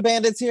watches Time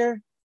Bandits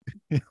here?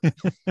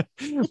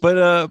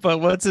 But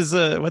what's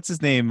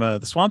his name?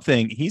 The Swamp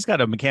Thing. He's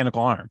got a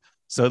mechanical arm.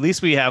 So at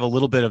least we have a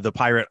little bit of the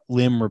pirate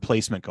limb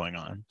replacement going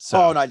on.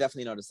 So, no, I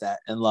definitely noticed that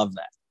and love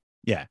that.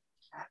 Yeah.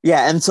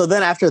 Yeah. And so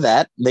then after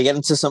that, they get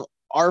into some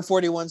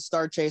R-41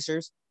 Star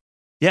Chasers.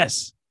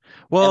 Yes.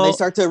 Well, and they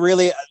start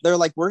to they're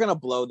like, we're going to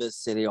blow this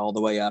city all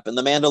the way up. And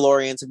the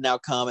Mandalorians have now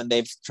come and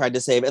they've tried to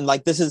save. And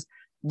like, this is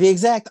the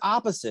exact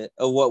opposite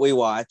of what we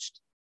watched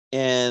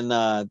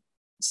in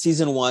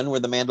season 1, where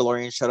the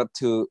Mandalorians showed up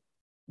to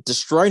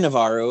destroy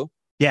Navarro.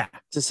 Yeah.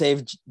 To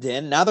save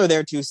Din. Now they're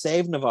there to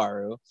save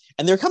Navarro,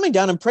 and they're coming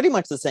down in pretty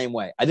much the same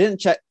way. I didn't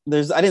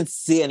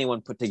see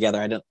anyone put together.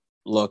 I didn't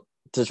look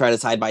to try to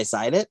side by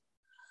side it,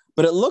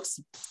 but it looks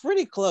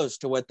pretty close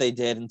to what they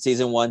did in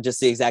season 1. Just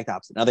the exact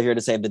opposite. Now they're here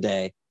to save the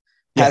day.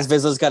 Paz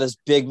Vizsla's got his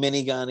big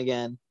minigun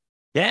again.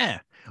 Yeah.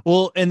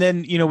 Well, and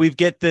then we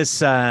get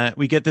this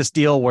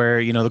deal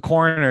where the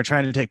Corn are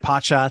trying to take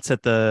pot shots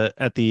at the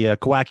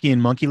Kowakian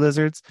monkey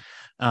lizards.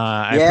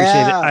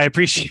 I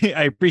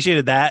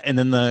appreciated that. And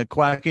then the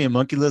Kowakian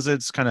monkey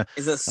lizards kind of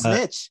is a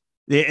snitch.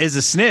 It is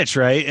a snitch,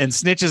 right? And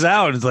snitches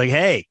out. And it's like,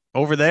 hey,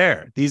 over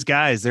there, these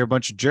guys, they're a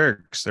bunch of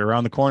jerks. They're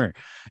around the corner.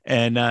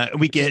 And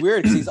it's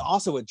weird because he's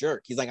also a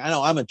jerk. He's like, I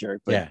know I'm a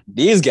jerk, but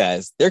these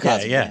guys, they're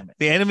causing damage.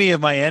 The enemy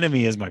of my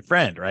enemy is my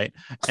friend, right?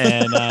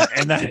 And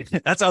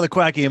that's how the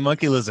Kowakian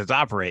monkey lizards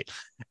operate.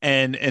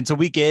 And so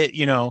we get,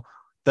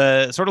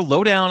 the sort of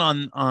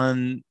lowdown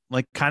on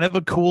like kind of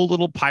a cool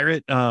little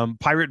pirate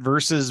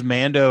versus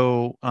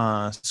Mando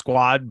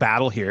squad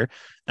battle here.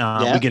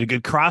 We get a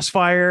good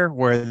crossfire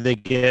where they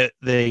get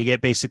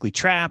basically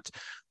trapped.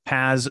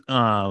 Paz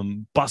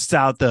busts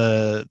out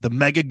the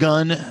mega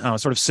gun,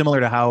 sort of similar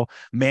to how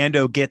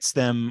Mando gets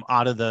them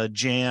out of the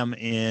jam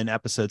in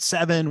episode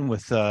 7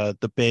 with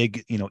the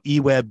big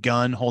E-web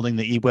gun, holding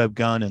the E-web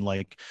gun and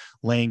like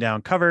laying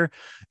down cover.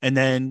 And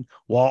then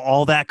while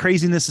all that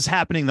craziness is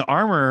happening, the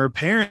armor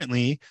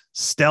apparently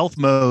stealth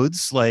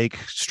modes like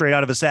straight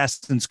out of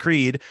Assassin's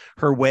Creed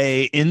her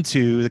way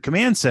into the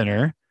command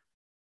center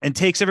and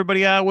takes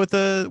everybody out with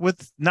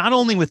not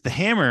only with the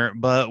hammer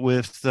but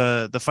with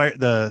the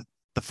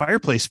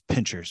fireplace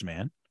pinchers,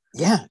 man.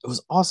 Yeah, it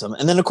was awesome.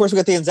 And then of course we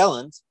got the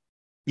Anzellans.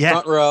 Yeah.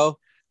 Front row,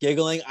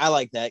 giggling. I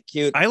like that.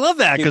 Cute. I love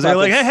that because they're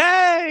like,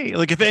 hey, say.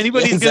 Like if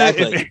anybody's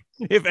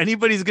if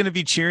anybody's gonna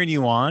be cheering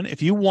you on,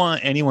 if you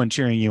want anyone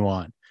cheering you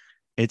on,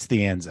 it's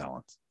the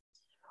Anzellans.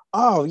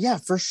 Oh yeah,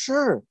 for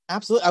sure,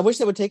 absolutely. I wish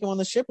they would take him on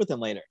the ship with him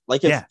later.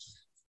 Like if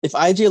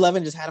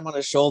IG-11 just had him on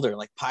his shoulder,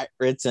 like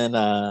pirates and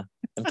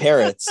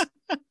parrots,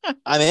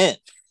 I'm in.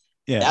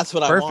 Yeah, that's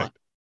what perfect.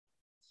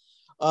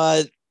 I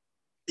want.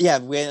 Yeah,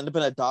 we end up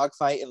in a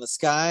dogfight in the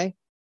sky.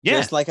 Yeah,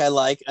 just like I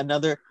like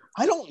another.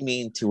 I don't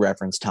mean to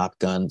reference Top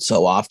Gun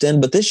so often,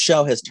 but this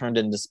show has turned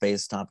into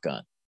space Top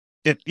Gun.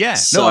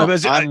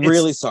 I'm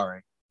really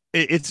sorry.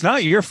 It's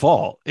not your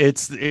fault.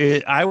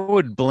 I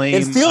would blame.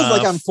 It feels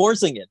like I'm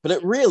forcing it, but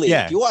it really,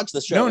 if you watch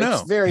the show,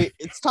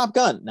 it's Top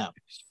Gun now.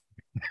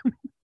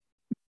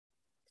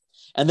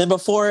 And then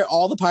before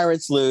all the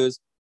pirates lose,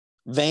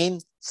 Vane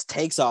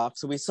takes off.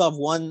 So we still have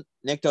one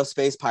Nikto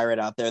space pirate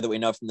out there that we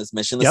know from this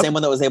mission. The same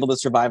one that was able to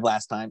survive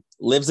last time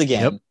lives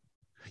again.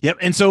 Yep.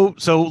 And so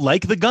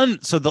like the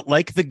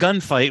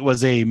gunfight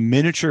was a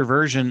miniature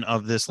version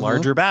of this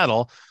larger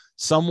battle.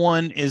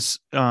 Someone is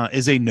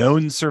a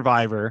known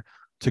survivor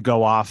to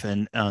go off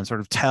and sort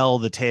of tell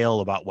the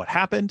tale about what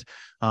happened.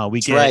 We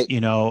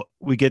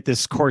get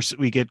this course.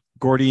 We get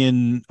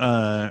Gorian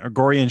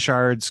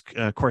Shard's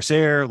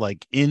Corsair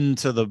like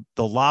into the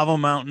lava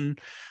mountain.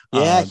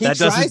 Yeah, that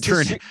doesn't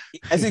turn.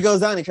 As he goes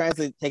down, he tries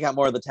to take out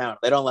more of the town.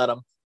 They don't let him.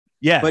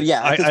 Yeah, but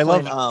yeah, I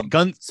love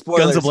guns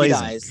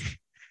ablazing.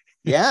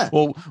 Yeah.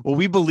 Well,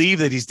 we believe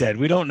that he's dead.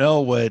 We don't know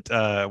what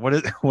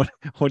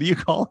do you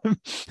call him?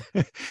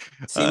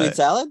 Seaweed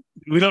salad?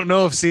 We don't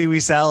know if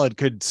seaweed salad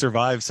could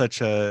survive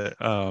such a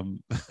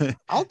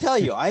I'll tell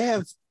you, I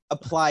have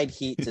applied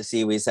heat to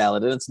seaweed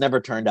salad and it's never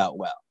turned out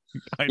well.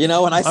 When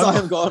I saw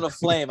him go in a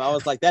flame, I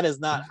was like, that is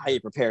not how you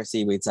prepare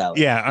seaweed salad.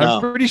 Yeah,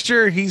 I'm pretty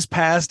sure he's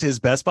past his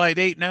Best By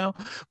date now.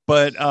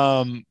 But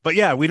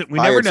yeah, we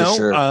never know.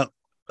 Sure.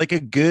 Like a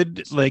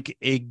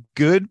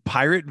good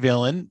pirate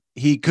villain.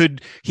 He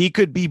could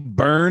be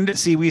burned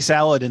seaweed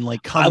salad and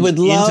like come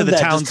into the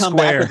town come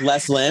square back with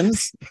less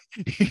limbs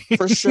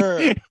for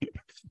sure.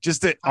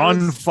 Just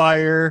on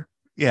fire.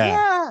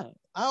 Yeah.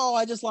 Oh,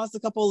 I just lost a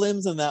couple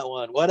limbs in that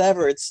one.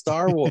 Whatever. It's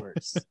Star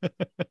Wars.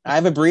 I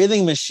have a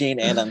breathing machine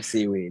and I'm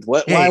seaweed.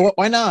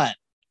 Why not?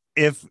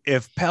 If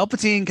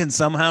Palpatine can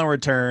somehow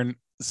return,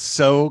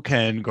 so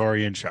can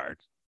Gorian Shard.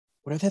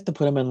 What if they have to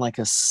put him in like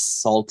a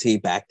salty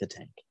bacta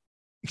tank?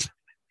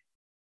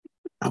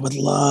 I would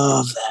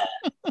love that.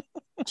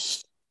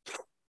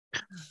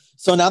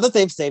 So now that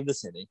they've saved the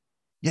city,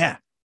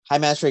 High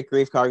Master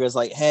Grief Karga is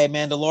like, hey,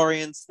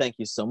 Mandalorians, thank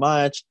you so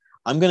much.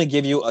 I'm going to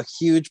give you a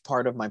huge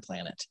part of my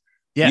planet.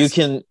 Yes. You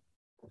can,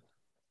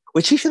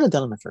 which he should have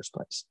done in the first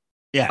place.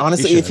 Yeah.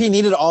 Honestly, if he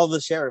needed all the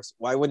sheriffs,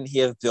 why wouldn't he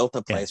have built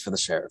a place for the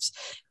sheriffs?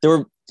 There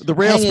were the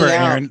rail spur,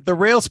 Aaron. The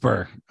rail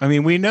spur. I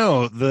mean, we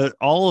know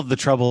all of the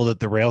trouble that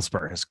the rail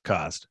spur has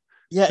caused.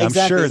 Yeah,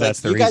 exactly. I'm sure that's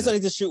the reason. You guys don't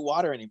need to shoot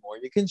water anymore.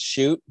 You can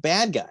shoot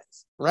bad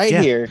guys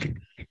here.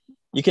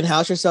 You can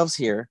house yourselves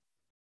here.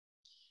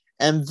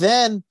 And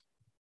then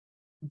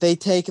they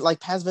take, like,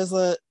 Paz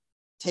Vizsla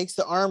takes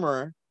the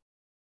armor.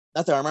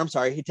 Not the armor, I'm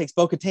sorry. He takes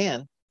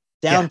Bo-Katan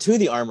down to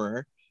the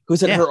armorer,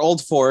 who's in her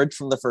old forge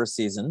from the first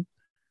season.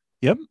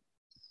 Yep.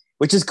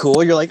 Which is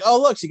cool. You're like, oh,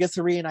 look, she gets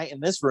to reunite in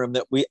this room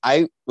that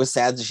I was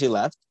sad that she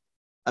left.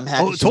 I'm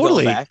happy she's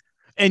going back.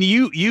 And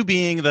you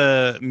being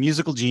the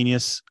musical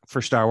genius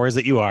for Star Wars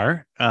that you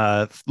are,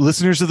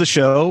 listeners of the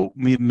show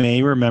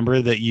may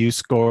remember that you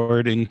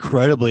scored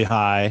incredibly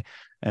high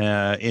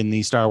in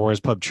the Star Wars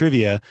pub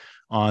trivia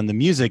on the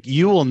music.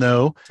 You will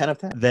know 10 of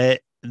 10.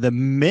 That the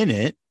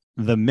minute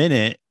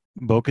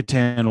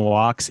Bo-Katan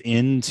walks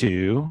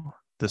into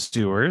the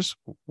sewers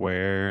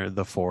where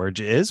the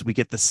forge is, we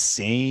get the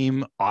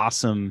same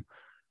awesome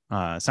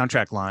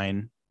soundtrack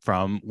line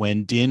from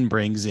when Din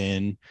brings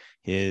in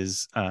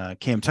his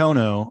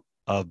Camtono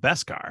of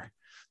Beskar.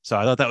 So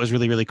I thought that was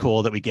really, really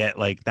cool that we get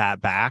like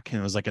that back. And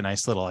it was like a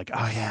nice little like,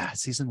 oh yeah,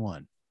 season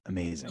 1.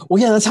 Amazing. Well,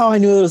 yeah, that's how I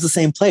knew it was the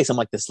same place. I'm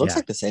like, this looks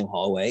like the same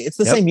hallway. It's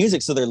the same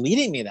music. So they're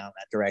leading me down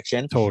that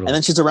direction. Totally. And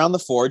then she's around the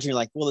forge and you're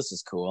like, well, this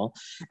is cool.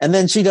 And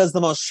then she does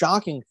the most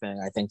shocking thing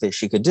I think that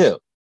she could do.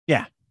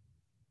 Yeah.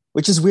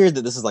 Which is weird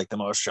that this is like the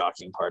most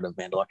shocking part of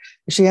Mandalore.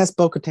 She asks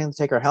Bo-Katan to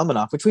take her helmet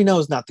off, which we know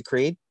is not the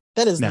creed.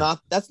 That's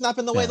not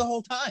been the way the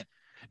whole time.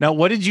 Now,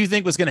 what did you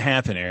think was going to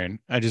happen, Aaron?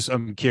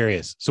 I'm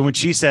curious. So when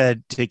she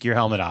said, take your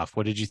helmet off,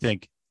 what did you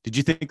think? Did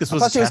you think this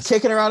was? I thought she was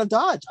kicking her out of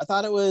Dodge. I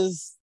thought it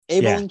was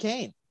Abel and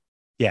Cain.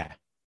 Yeah.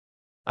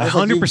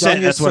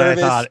 100%. That's what I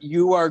thought.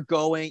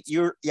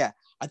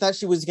 I thought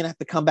she was going to have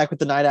to come back with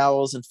the Night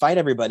Owls and fight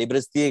everybody, but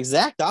it's the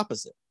exact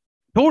opposite.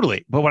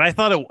 Totally. But what I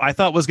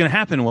thought was going to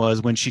happen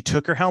was when she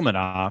took her helmet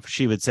off,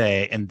 she would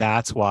say, and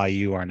that's why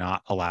you are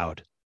not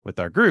allowed with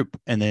our group.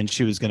 And then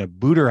she was going to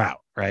boot her out.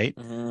 Right.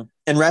 Mm-hmm.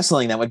 In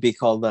wrestling, that would be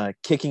called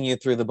kicking you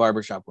through the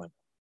barbershop window.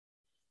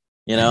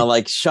 You know,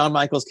 like Shawn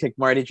Michaels kicked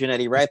Marty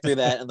Jannetty right through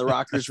that, and the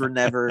Rockers were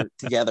never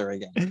together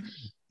again.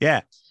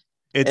 Yeah.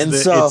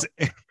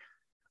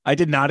 I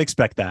did not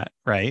expect that.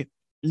 Right.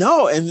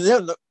 No.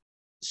 And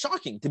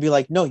shocking to be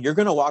like, no, you're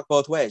going to walk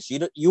both ways.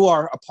 You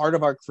are a part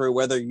of our crew,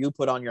 whether you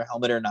put on your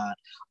helmet or not.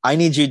 I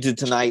need you to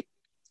tonight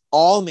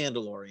all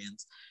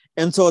Mandalorians.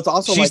 And so it's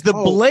also she's the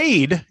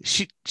blade.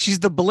 She's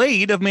the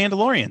blade of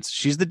Mandalorians.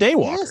 She's the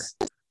Daywalker.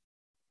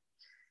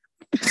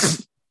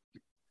 Yes.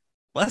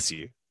 Bless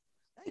you.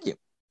 Thank you.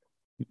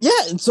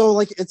 Yeah, and so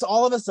like it's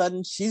all of a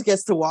sudden she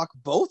gets to walk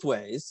both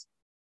ways.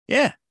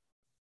 Yeah.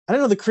 I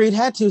don't know, the creed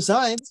had two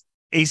sides.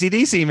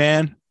 AC/DC,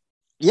 man.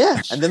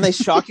 Yeah, and then they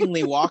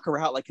shockingly walk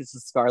around like it's a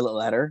scarlet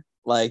letter,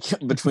 like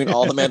between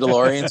all the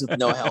Mandalorians with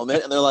no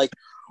helmet, and they're like,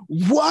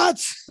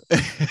 "What?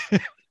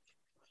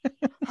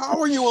 How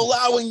are you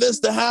allowing this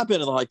to happen?"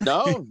 And they're like,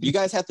 "No, you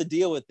guys have to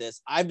deal with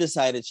this. I've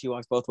decided she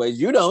walks both ways.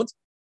 You don't.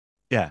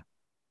 Yeah,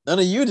 none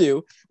of you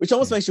do." Which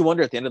almost makes you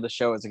wonder at the end of the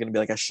show, is it going to be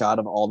like a shot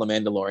of all the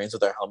Mandalorians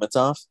with their helmets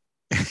off?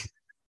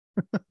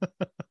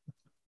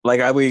 Like,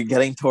 are we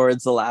getting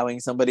towards allowing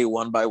somebody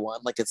one by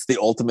one? Like, it's the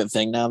ultimate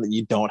thing now that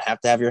you don't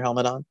have to have your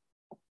helmet on.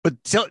 But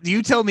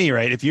tell me,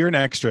 right? If you're an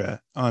extra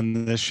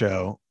on this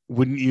show,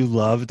 wouldn't you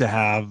love to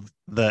have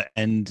the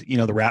end,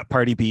 the wrap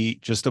party be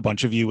just a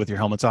bunch of you with your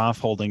helmets off,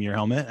 holding your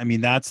helmet? I mean,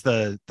 that's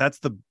the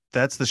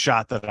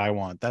shot that I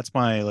want. That's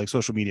my like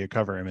social media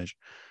cover image.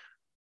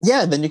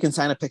 Yeah, then you can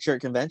sign a picture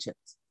at conventions.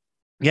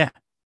 Yeah,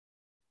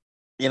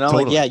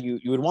 totally. Like, yeah, you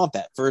would want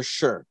that for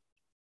sure.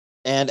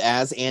 And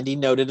as Andy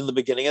noted in the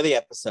beginning of the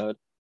episode,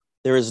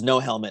 there is no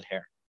helmet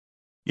hair.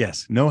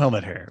 Yes, no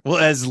helmet hair. Well,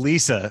 as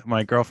Lisa,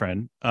 my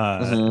girlfriend,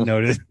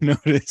 noticed,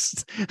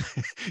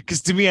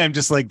 because to me, I'm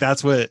just like,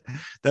 that's what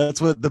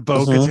the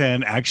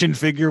Bo-Katan action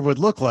figure would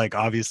look like.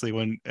 Obviously,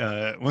 when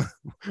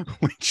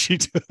she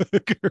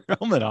took her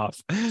helmet off.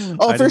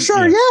 Oh, for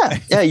sure,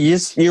 yeah.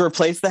 You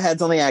replace the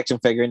heads on the action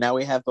figure. Now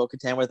we have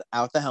Bo-Katan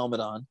without the helmet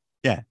on.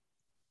 Yeah,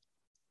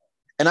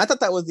 and I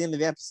thought that was the end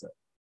of the episode.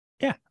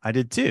 Yeah, I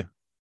did too.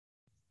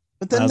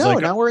 But then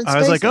now we're in space. I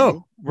was like,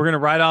 oh, we're gonna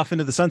ride off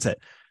into the sunset.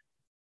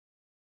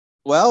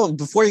 Well,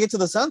 before you get to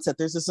the sunset,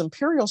 there's this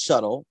Imperial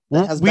shuttle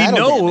that has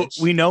battle damage.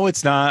 We know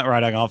it's not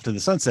riding off to the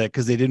sunset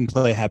because they didn't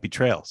play Happy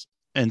Trails.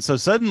 And so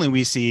suddenly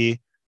we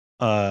see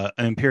an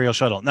Imperial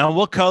shuttle. Now,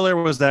 what color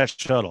was that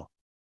shuttle?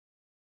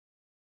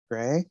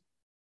 Gray.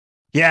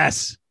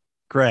 Yes,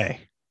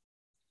 gray.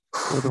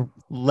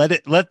 Let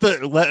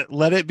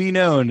it be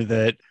known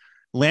that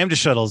Lambda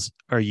shuttles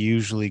are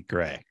usually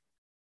gray.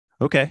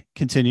 Okay,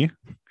 continue.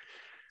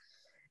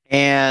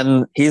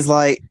 And he's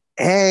like,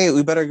 hey,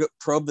 we better go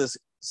probe this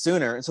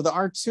sooner. And so the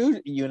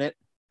R2 unit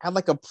had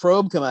like a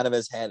probe come out of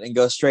his head and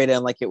go straight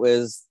in like it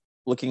was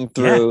looking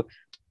through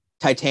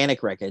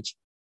Titanic wreckage.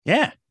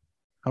 Yeah.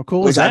 How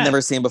cool is that? Which I've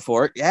never seen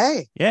before.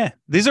 Yay. Yeah.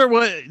 These are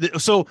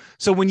so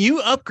when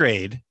you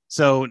upgrade,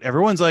 so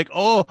everyone's like,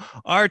 oh,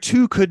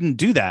 R2 couldn't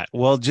do that.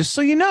 Well, just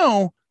so you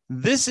know,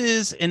 this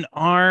is an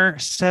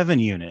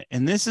R7 unit,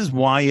 and this is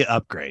why you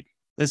upgrade.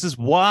 This is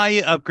why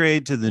you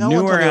upgrade to the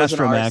newer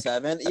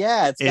Astromech.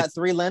 Yeah, it's got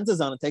 3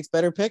 lenses on it. Takes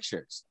better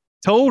pictures.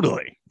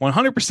 Totally.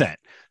 100%.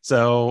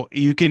 So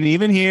you can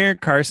even hear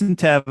Carson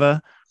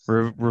Teva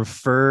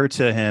refer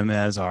to him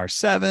as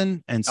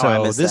R7. And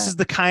so this is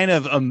the kind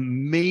of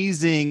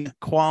amazing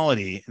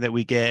quality that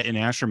we get in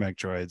Astromech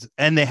droids.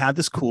 And they had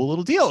this cool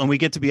little deal, and we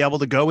get to be able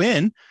to go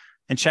in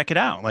and check it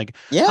out. Like,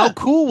 how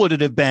cool would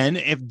it have been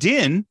if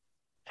Din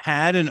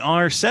had an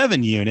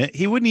R7 unit?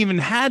 He wouldn't even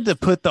had to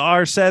put the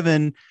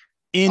R7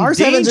 in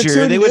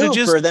danger. They would have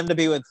just for them to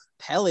be with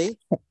Peli.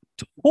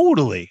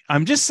 Totally.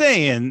 I'm just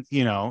saying,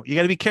 you got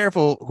to be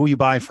careful who you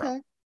buy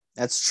from.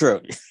 That's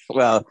true.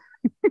 Well,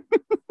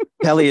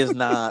 Peli is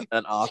not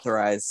an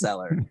authorized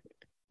seller.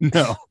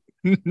 No.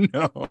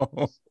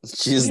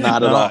 She's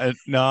not at all.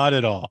 Not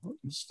at all.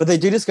 But they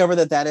do discover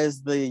that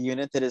is the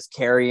unit that is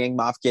carrying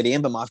Moff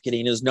Gideon, but Moff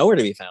Gideon is nowhere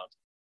to be found.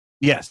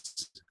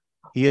 Yes.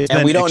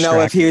 And we don't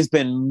know if he's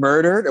been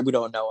murdered, or we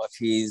don't know if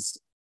he's...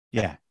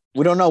 Yeah.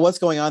 We don't know what's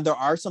going on. There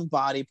are some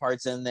body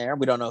parts in there.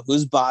 We don't know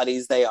whose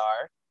bodies they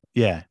are.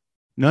 Yeah.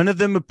 None of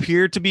them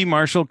appear to be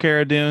Marshall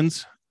Cara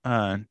Dune's.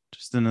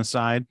 Just an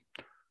aside.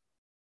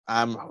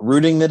 I'm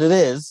rooting that it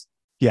is.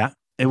 Yeah.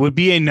 It would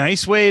be a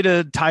nice way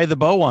to tie the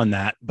bow on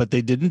that, but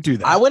they didn't do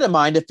that. I wouldn't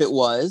mind if it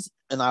was.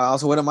 And I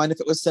also wouldn't mind if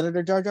it was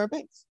Senator Jar Jar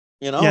Binks.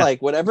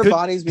 Like whatever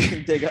bodies we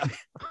can dig up.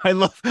 I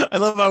love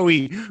how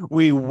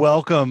we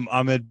welcome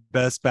Ahmed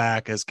Best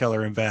back as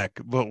Keller and Beck,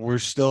 but we're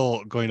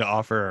still going to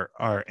offer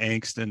our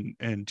angst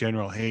and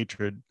general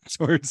hatred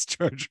towards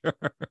Jar Jar.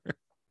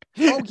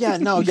 Oh yeah,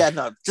 no.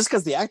 Just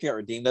because the actor got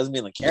redeemed doesn't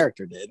mean the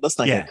character did. Let's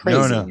not get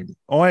crazy. No.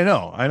 Oh, I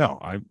know.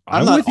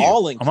 I'm not with you.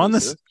 all inclusive. I'm on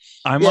this.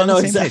 I'm on the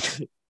same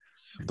exactly.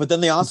 Page. But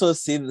then they also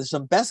see that there's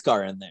some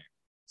Beskar in there,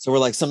 so we're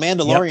like, some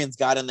Mandalorians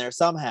got in there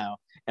somehow,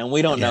 and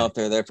we don't know if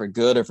they're there for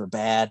good or for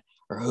bad,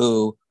 or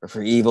who, or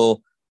for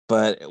evil.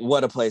 But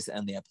what a place to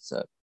end the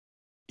episode.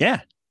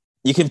 Yeah,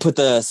 you can put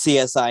the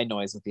CSI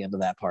noise at the end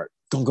of that part.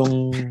 Gong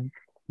gong.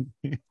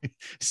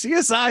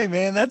 CSI,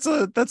 man, that's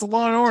a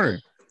Law and Order.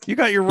 You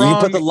got your wrong.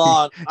 You put the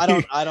law. I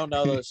don't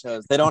know those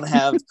shows. They don't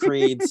have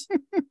creeds.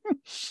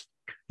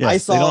 I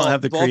saw they don't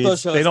have the both creeds.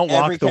 Those shows. They don't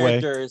walk the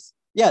way.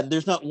 Yeah,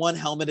 there's not one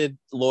helmeted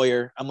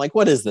lawyer. I'm like,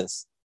 what is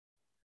this?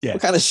 Yeah.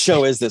 What kind of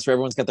show is this where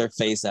everyone's got their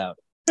face out?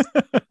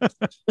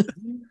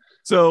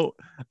 So,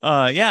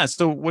 yeah.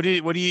 So what do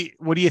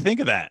you think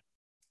of that?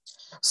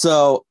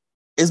 So,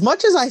 as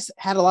much as I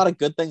had a lot of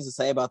good things to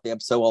say about the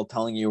episode, while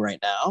telling you right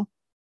now,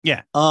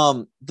 yeah,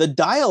 the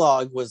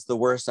dialogue was the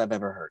worst I've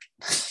ever heard.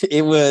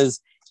 It was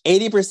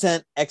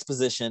 80%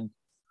 exposition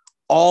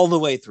all the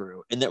way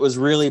through, and it was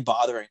really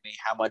bothering me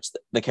how much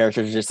the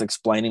characters are just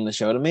explaining the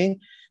show to me.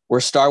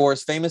 Where Star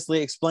Wars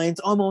famously explains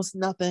almost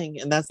nothing,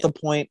 and that's the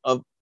point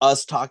of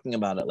us talking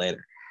about it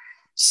later.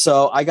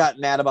 So I got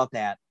mad about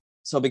that.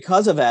 So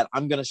because of that,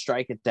 I'm going to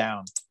strike it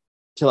down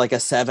to like a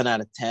 7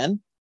 out of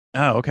 10.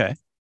 Oh, okay.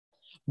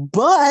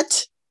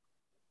 But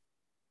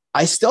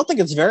I still think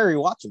it's very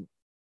rewatchable.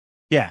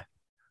 Yeah,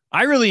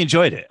 I really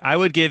enjoyed it. I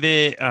would give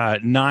it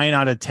 9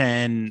 out of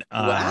 10.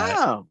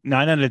 Wow.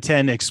 9 out of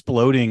 10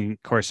 exploding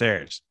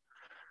Corsairs.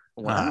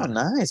 Wow,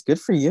 nice. Good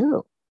for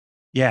you.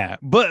 Yeah,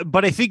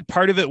 but I think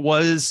part of it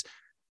was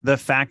the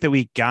fact that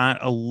we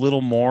got a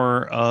little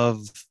more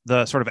of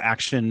the sort of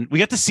action. We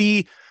got to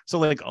see, so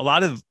like a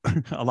lot of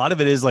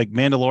it is like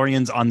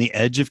Mandalorians on the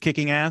edge of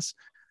kicking ass.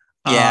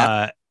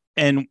 Yeah.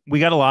 And we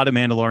got a lot of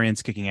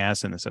Mandalorians kicking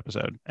ass in this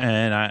episode,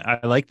 and I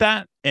like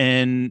that.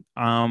 And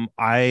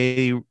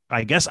I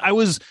guess I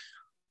was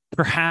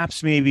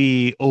perhaps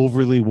maybe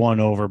overly won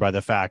over by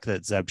the fact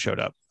that Zeb showed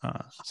up.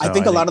 I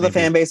think a lot of the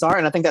fan base are,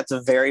 and I think that's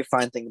a very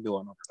fine thing to be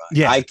won over by.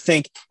 Yeah. I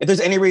think if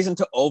there's any reason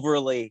to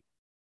overly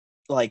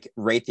like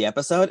rate the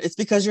episode, it's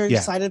because you're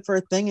excited for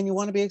a thing and you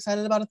want to be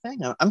excited about a thing.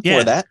 I'm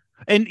for that.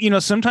 And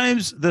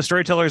sometimes the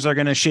storytellers are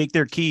going to shake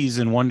their keys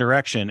in one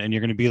direction, and you're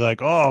going to be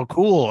like, "Oh,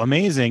 cool,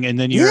 amazing," and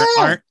then you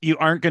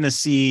aren't going to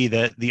see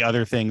that the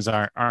other things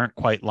aren't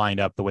quite lined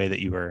up the way that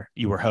you were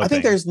hoping. I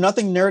think there's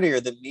nothing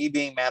nerdier than me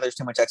being mad there's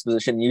too much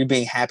exposition, you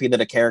being happy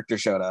that a character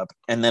showed up,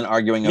 and then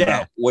arguing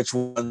about which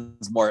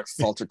one's more at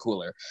fault or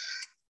cooler.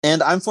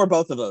 And I'm for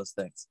both of those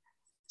things.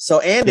 So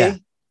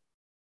Andy,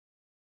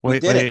 we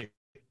did it.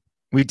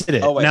 We did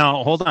it.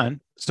 Now, hold on.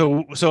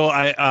 So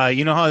I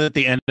you know how at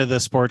the end of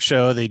the sports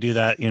show they do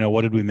that,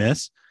 what did we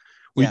miss?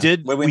 We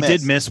did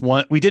miss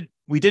one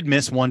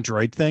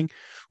droid thing,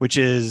 which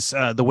is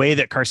the way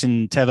that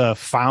Carson Teva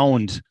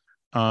found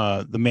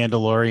the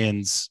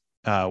Mandalorians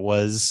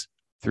was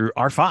through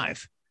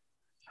R5.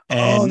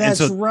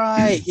 That's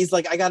right. He's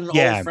like, I got an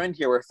old friend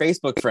here. We're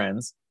Facebook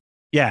friends.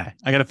 Yeah,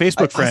 I got a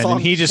Facebook friend, and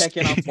he just check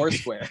in on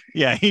Foursquare.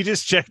 Yeah, he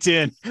just checked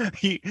in.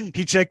 He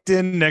checked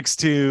in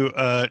next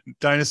to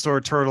Dinosaur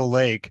Turtle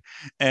Lake,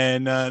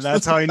 and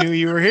that's how I knew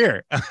you were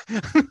here.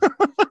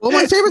 Well,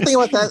 my favorite thing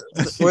about that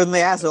when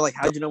they asked, they're like,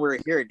 "How did you know we were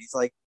here?" And he's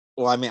like,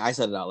 "Well, I mean, I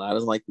said it out loud. I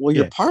was like, well,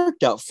 you're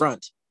parked out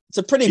front. It's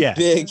a pretty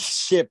big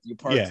ship. You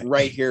parked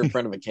right here in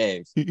front of a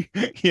cave."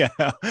 Yeah,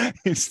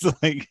 it's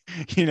like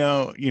if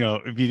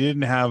you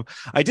didn't have,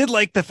 I did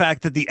like the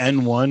fact that the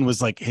N1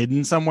 was like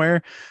hidden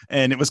somewhere,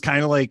 and it was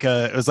kind of like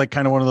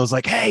one of those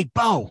like, hey,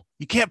 Bo,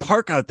 you can't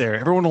park out there.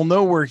 Everyone will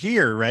know we're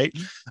here, right?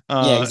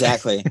 Yeah,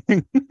 exactly.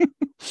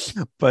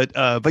 But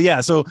yeah,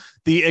 so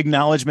the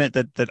acknowledgement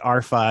that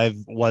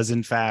R5 was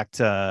in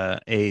fact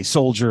a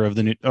soldier of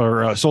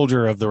a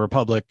soldier of the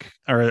Republic,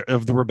 or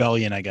of the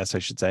rebellion, I guess I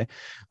should say,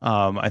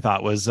 I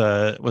thought was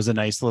a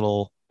nice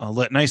little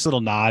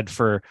nod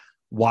for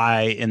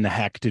why in the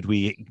heck did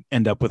we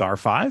end up with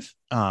R5.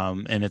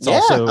 And it's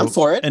also I'm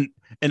for it. An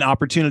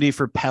opportunity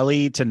for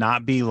Peli to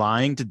not be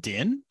lying to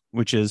Din,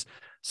 which is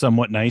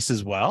somewhat nice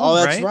as well. Oh,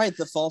 that's right.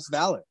 The false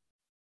valor.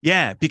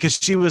 Yeah, because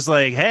she was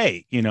like,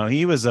 hey,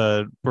 he was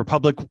a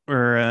Republic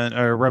or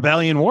a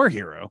rebellion war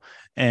hero.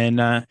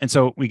 And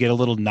so we get a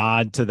little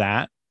nod to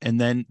that. And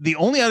then the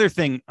only other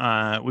thing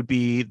would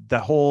be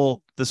this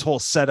whole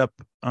setup,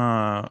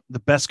 the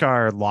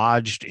Beskar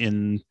lodged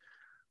in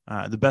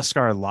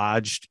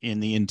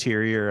the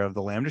interior of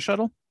the Lambda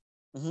shuttle.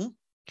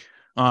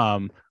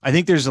 Mm-hmm. I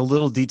think there's a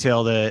little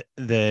detail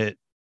that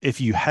if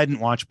you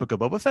hadn't watched Book of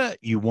Boba Fett,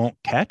 you won't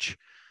catch.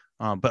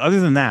 But other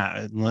than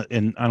that,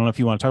 and I don't know if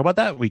you want to talk about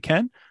that, we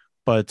can,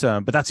 but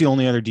that's the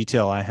only other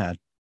detail I had.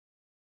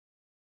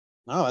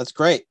 Oh, that's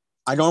great.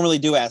 I normally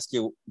do ask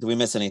you, do we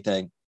miss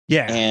anything?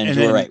 Yeah. And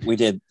you were right. We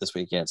did this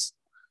week. Yes.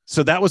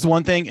 So that was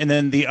one thing. And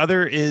then the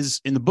other is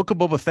in the Book of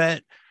Boba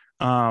Fett,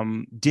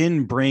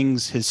 Din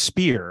brings his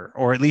spear,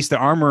 or at least the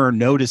armorer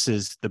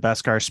notices the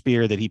Beskar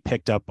spear that he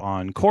picked up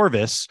on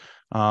Corvus,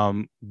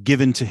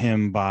 given to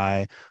him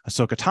by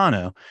Ahsoka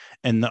Tano.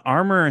 And the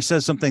armorer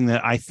says something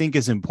that I think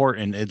is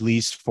important, at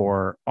least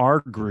for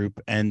our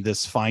group and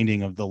this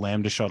finding of the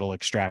Lambda shuttle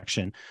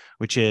extraction,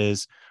 which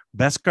is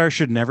Beskar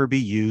should never be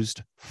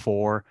used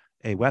for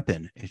a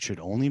weapon. It should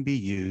only be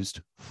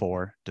used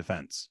for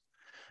defense.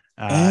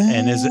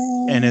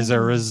 And as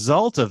a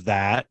result of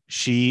that,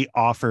 she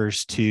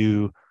offers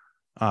to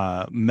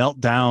melt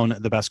down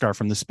the Beskar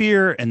from the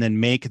spear and then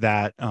make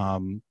that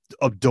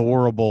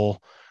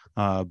adorable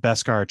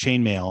Beskar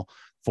chainmail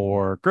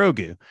for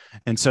Grogu.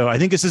 And so I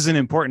think this is an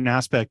important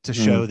aspect to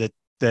show that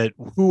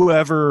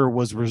whoever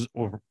was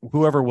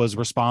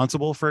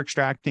responsible for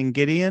extracting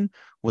Gideon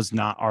was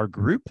not our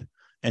group,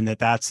 and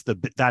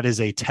that is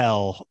a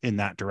tell in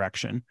that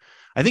direction.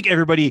 I think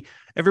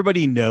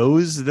everybody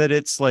knows that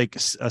it's like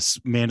a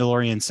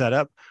Mandalorian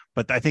setup,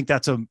 but I think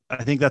that's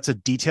a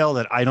detail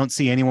that I don't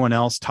see anyone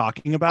else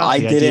talking about. I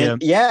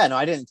didn't. Yeah, no,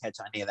 I didn't catch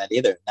any of that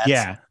either.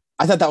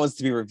 I thought that was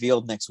to be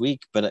revealed next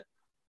week, but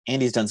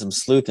Andy's done some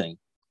sleuthing.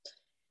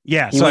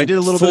 Yeah, so I did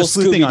a little bit of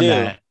sleuthing on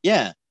that.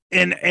 Yeah.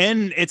 And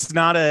it's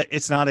not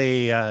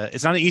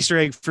an Easter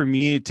egg for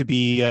me to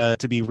be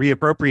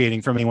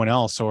reappropriating from anyone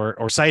else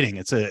or citing.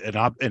 It's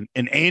an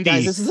Andy.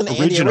 Guys, this is an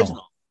Andy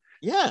original.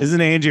 Yeah, this is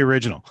an Andy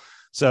original.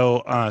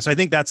 So I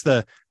think that's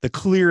the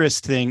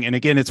clearest thing. And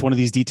again, it's one of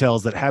these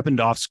details that happened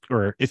off,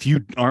 or if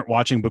you aren't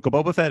watching Book of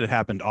Boba Fett, it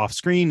happened off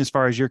screen as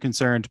far as you're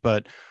concerned,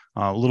 but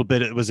a little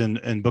bit it was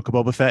in Book of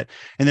Boba Fett.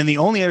 And then the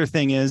only other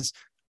thing is,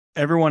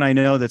 everyone I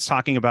know that's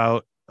talking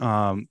about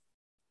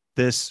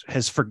this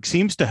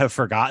seems to have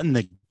forgotten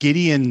that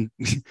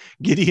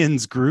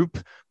Gideon's group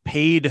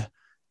paid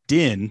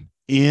Din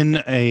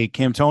in a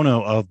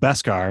Camtono of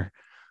Beskar.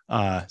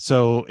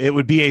 So it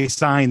would be a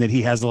sign that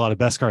he has a lot of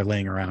Beskar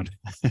laying around.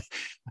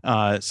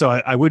 So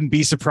I wouldn't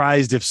be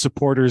surprised if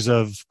supporters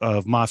of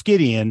Moff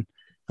Gideon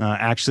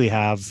actually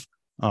have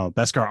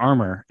Beskar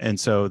armor, and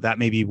so that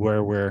may be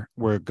where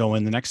we're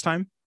going the next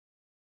time.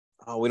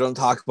 Oh, we don't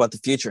talk about the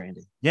future,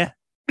 Andy. Yeah.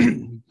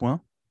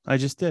 Well, I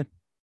just did.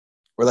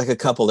 We're like a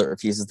couple that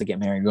refuses to get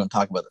married. We don't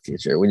talk about the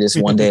future. We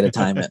just one day at a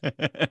time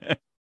it.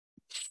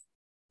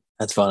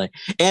 That's funny.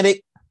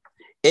 Andy,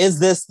 is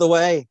this the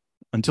way?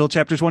 Until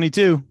chapter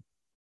 22.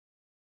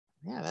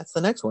 Yeah, that's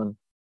the next one.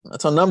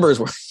 That's how numbers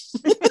work.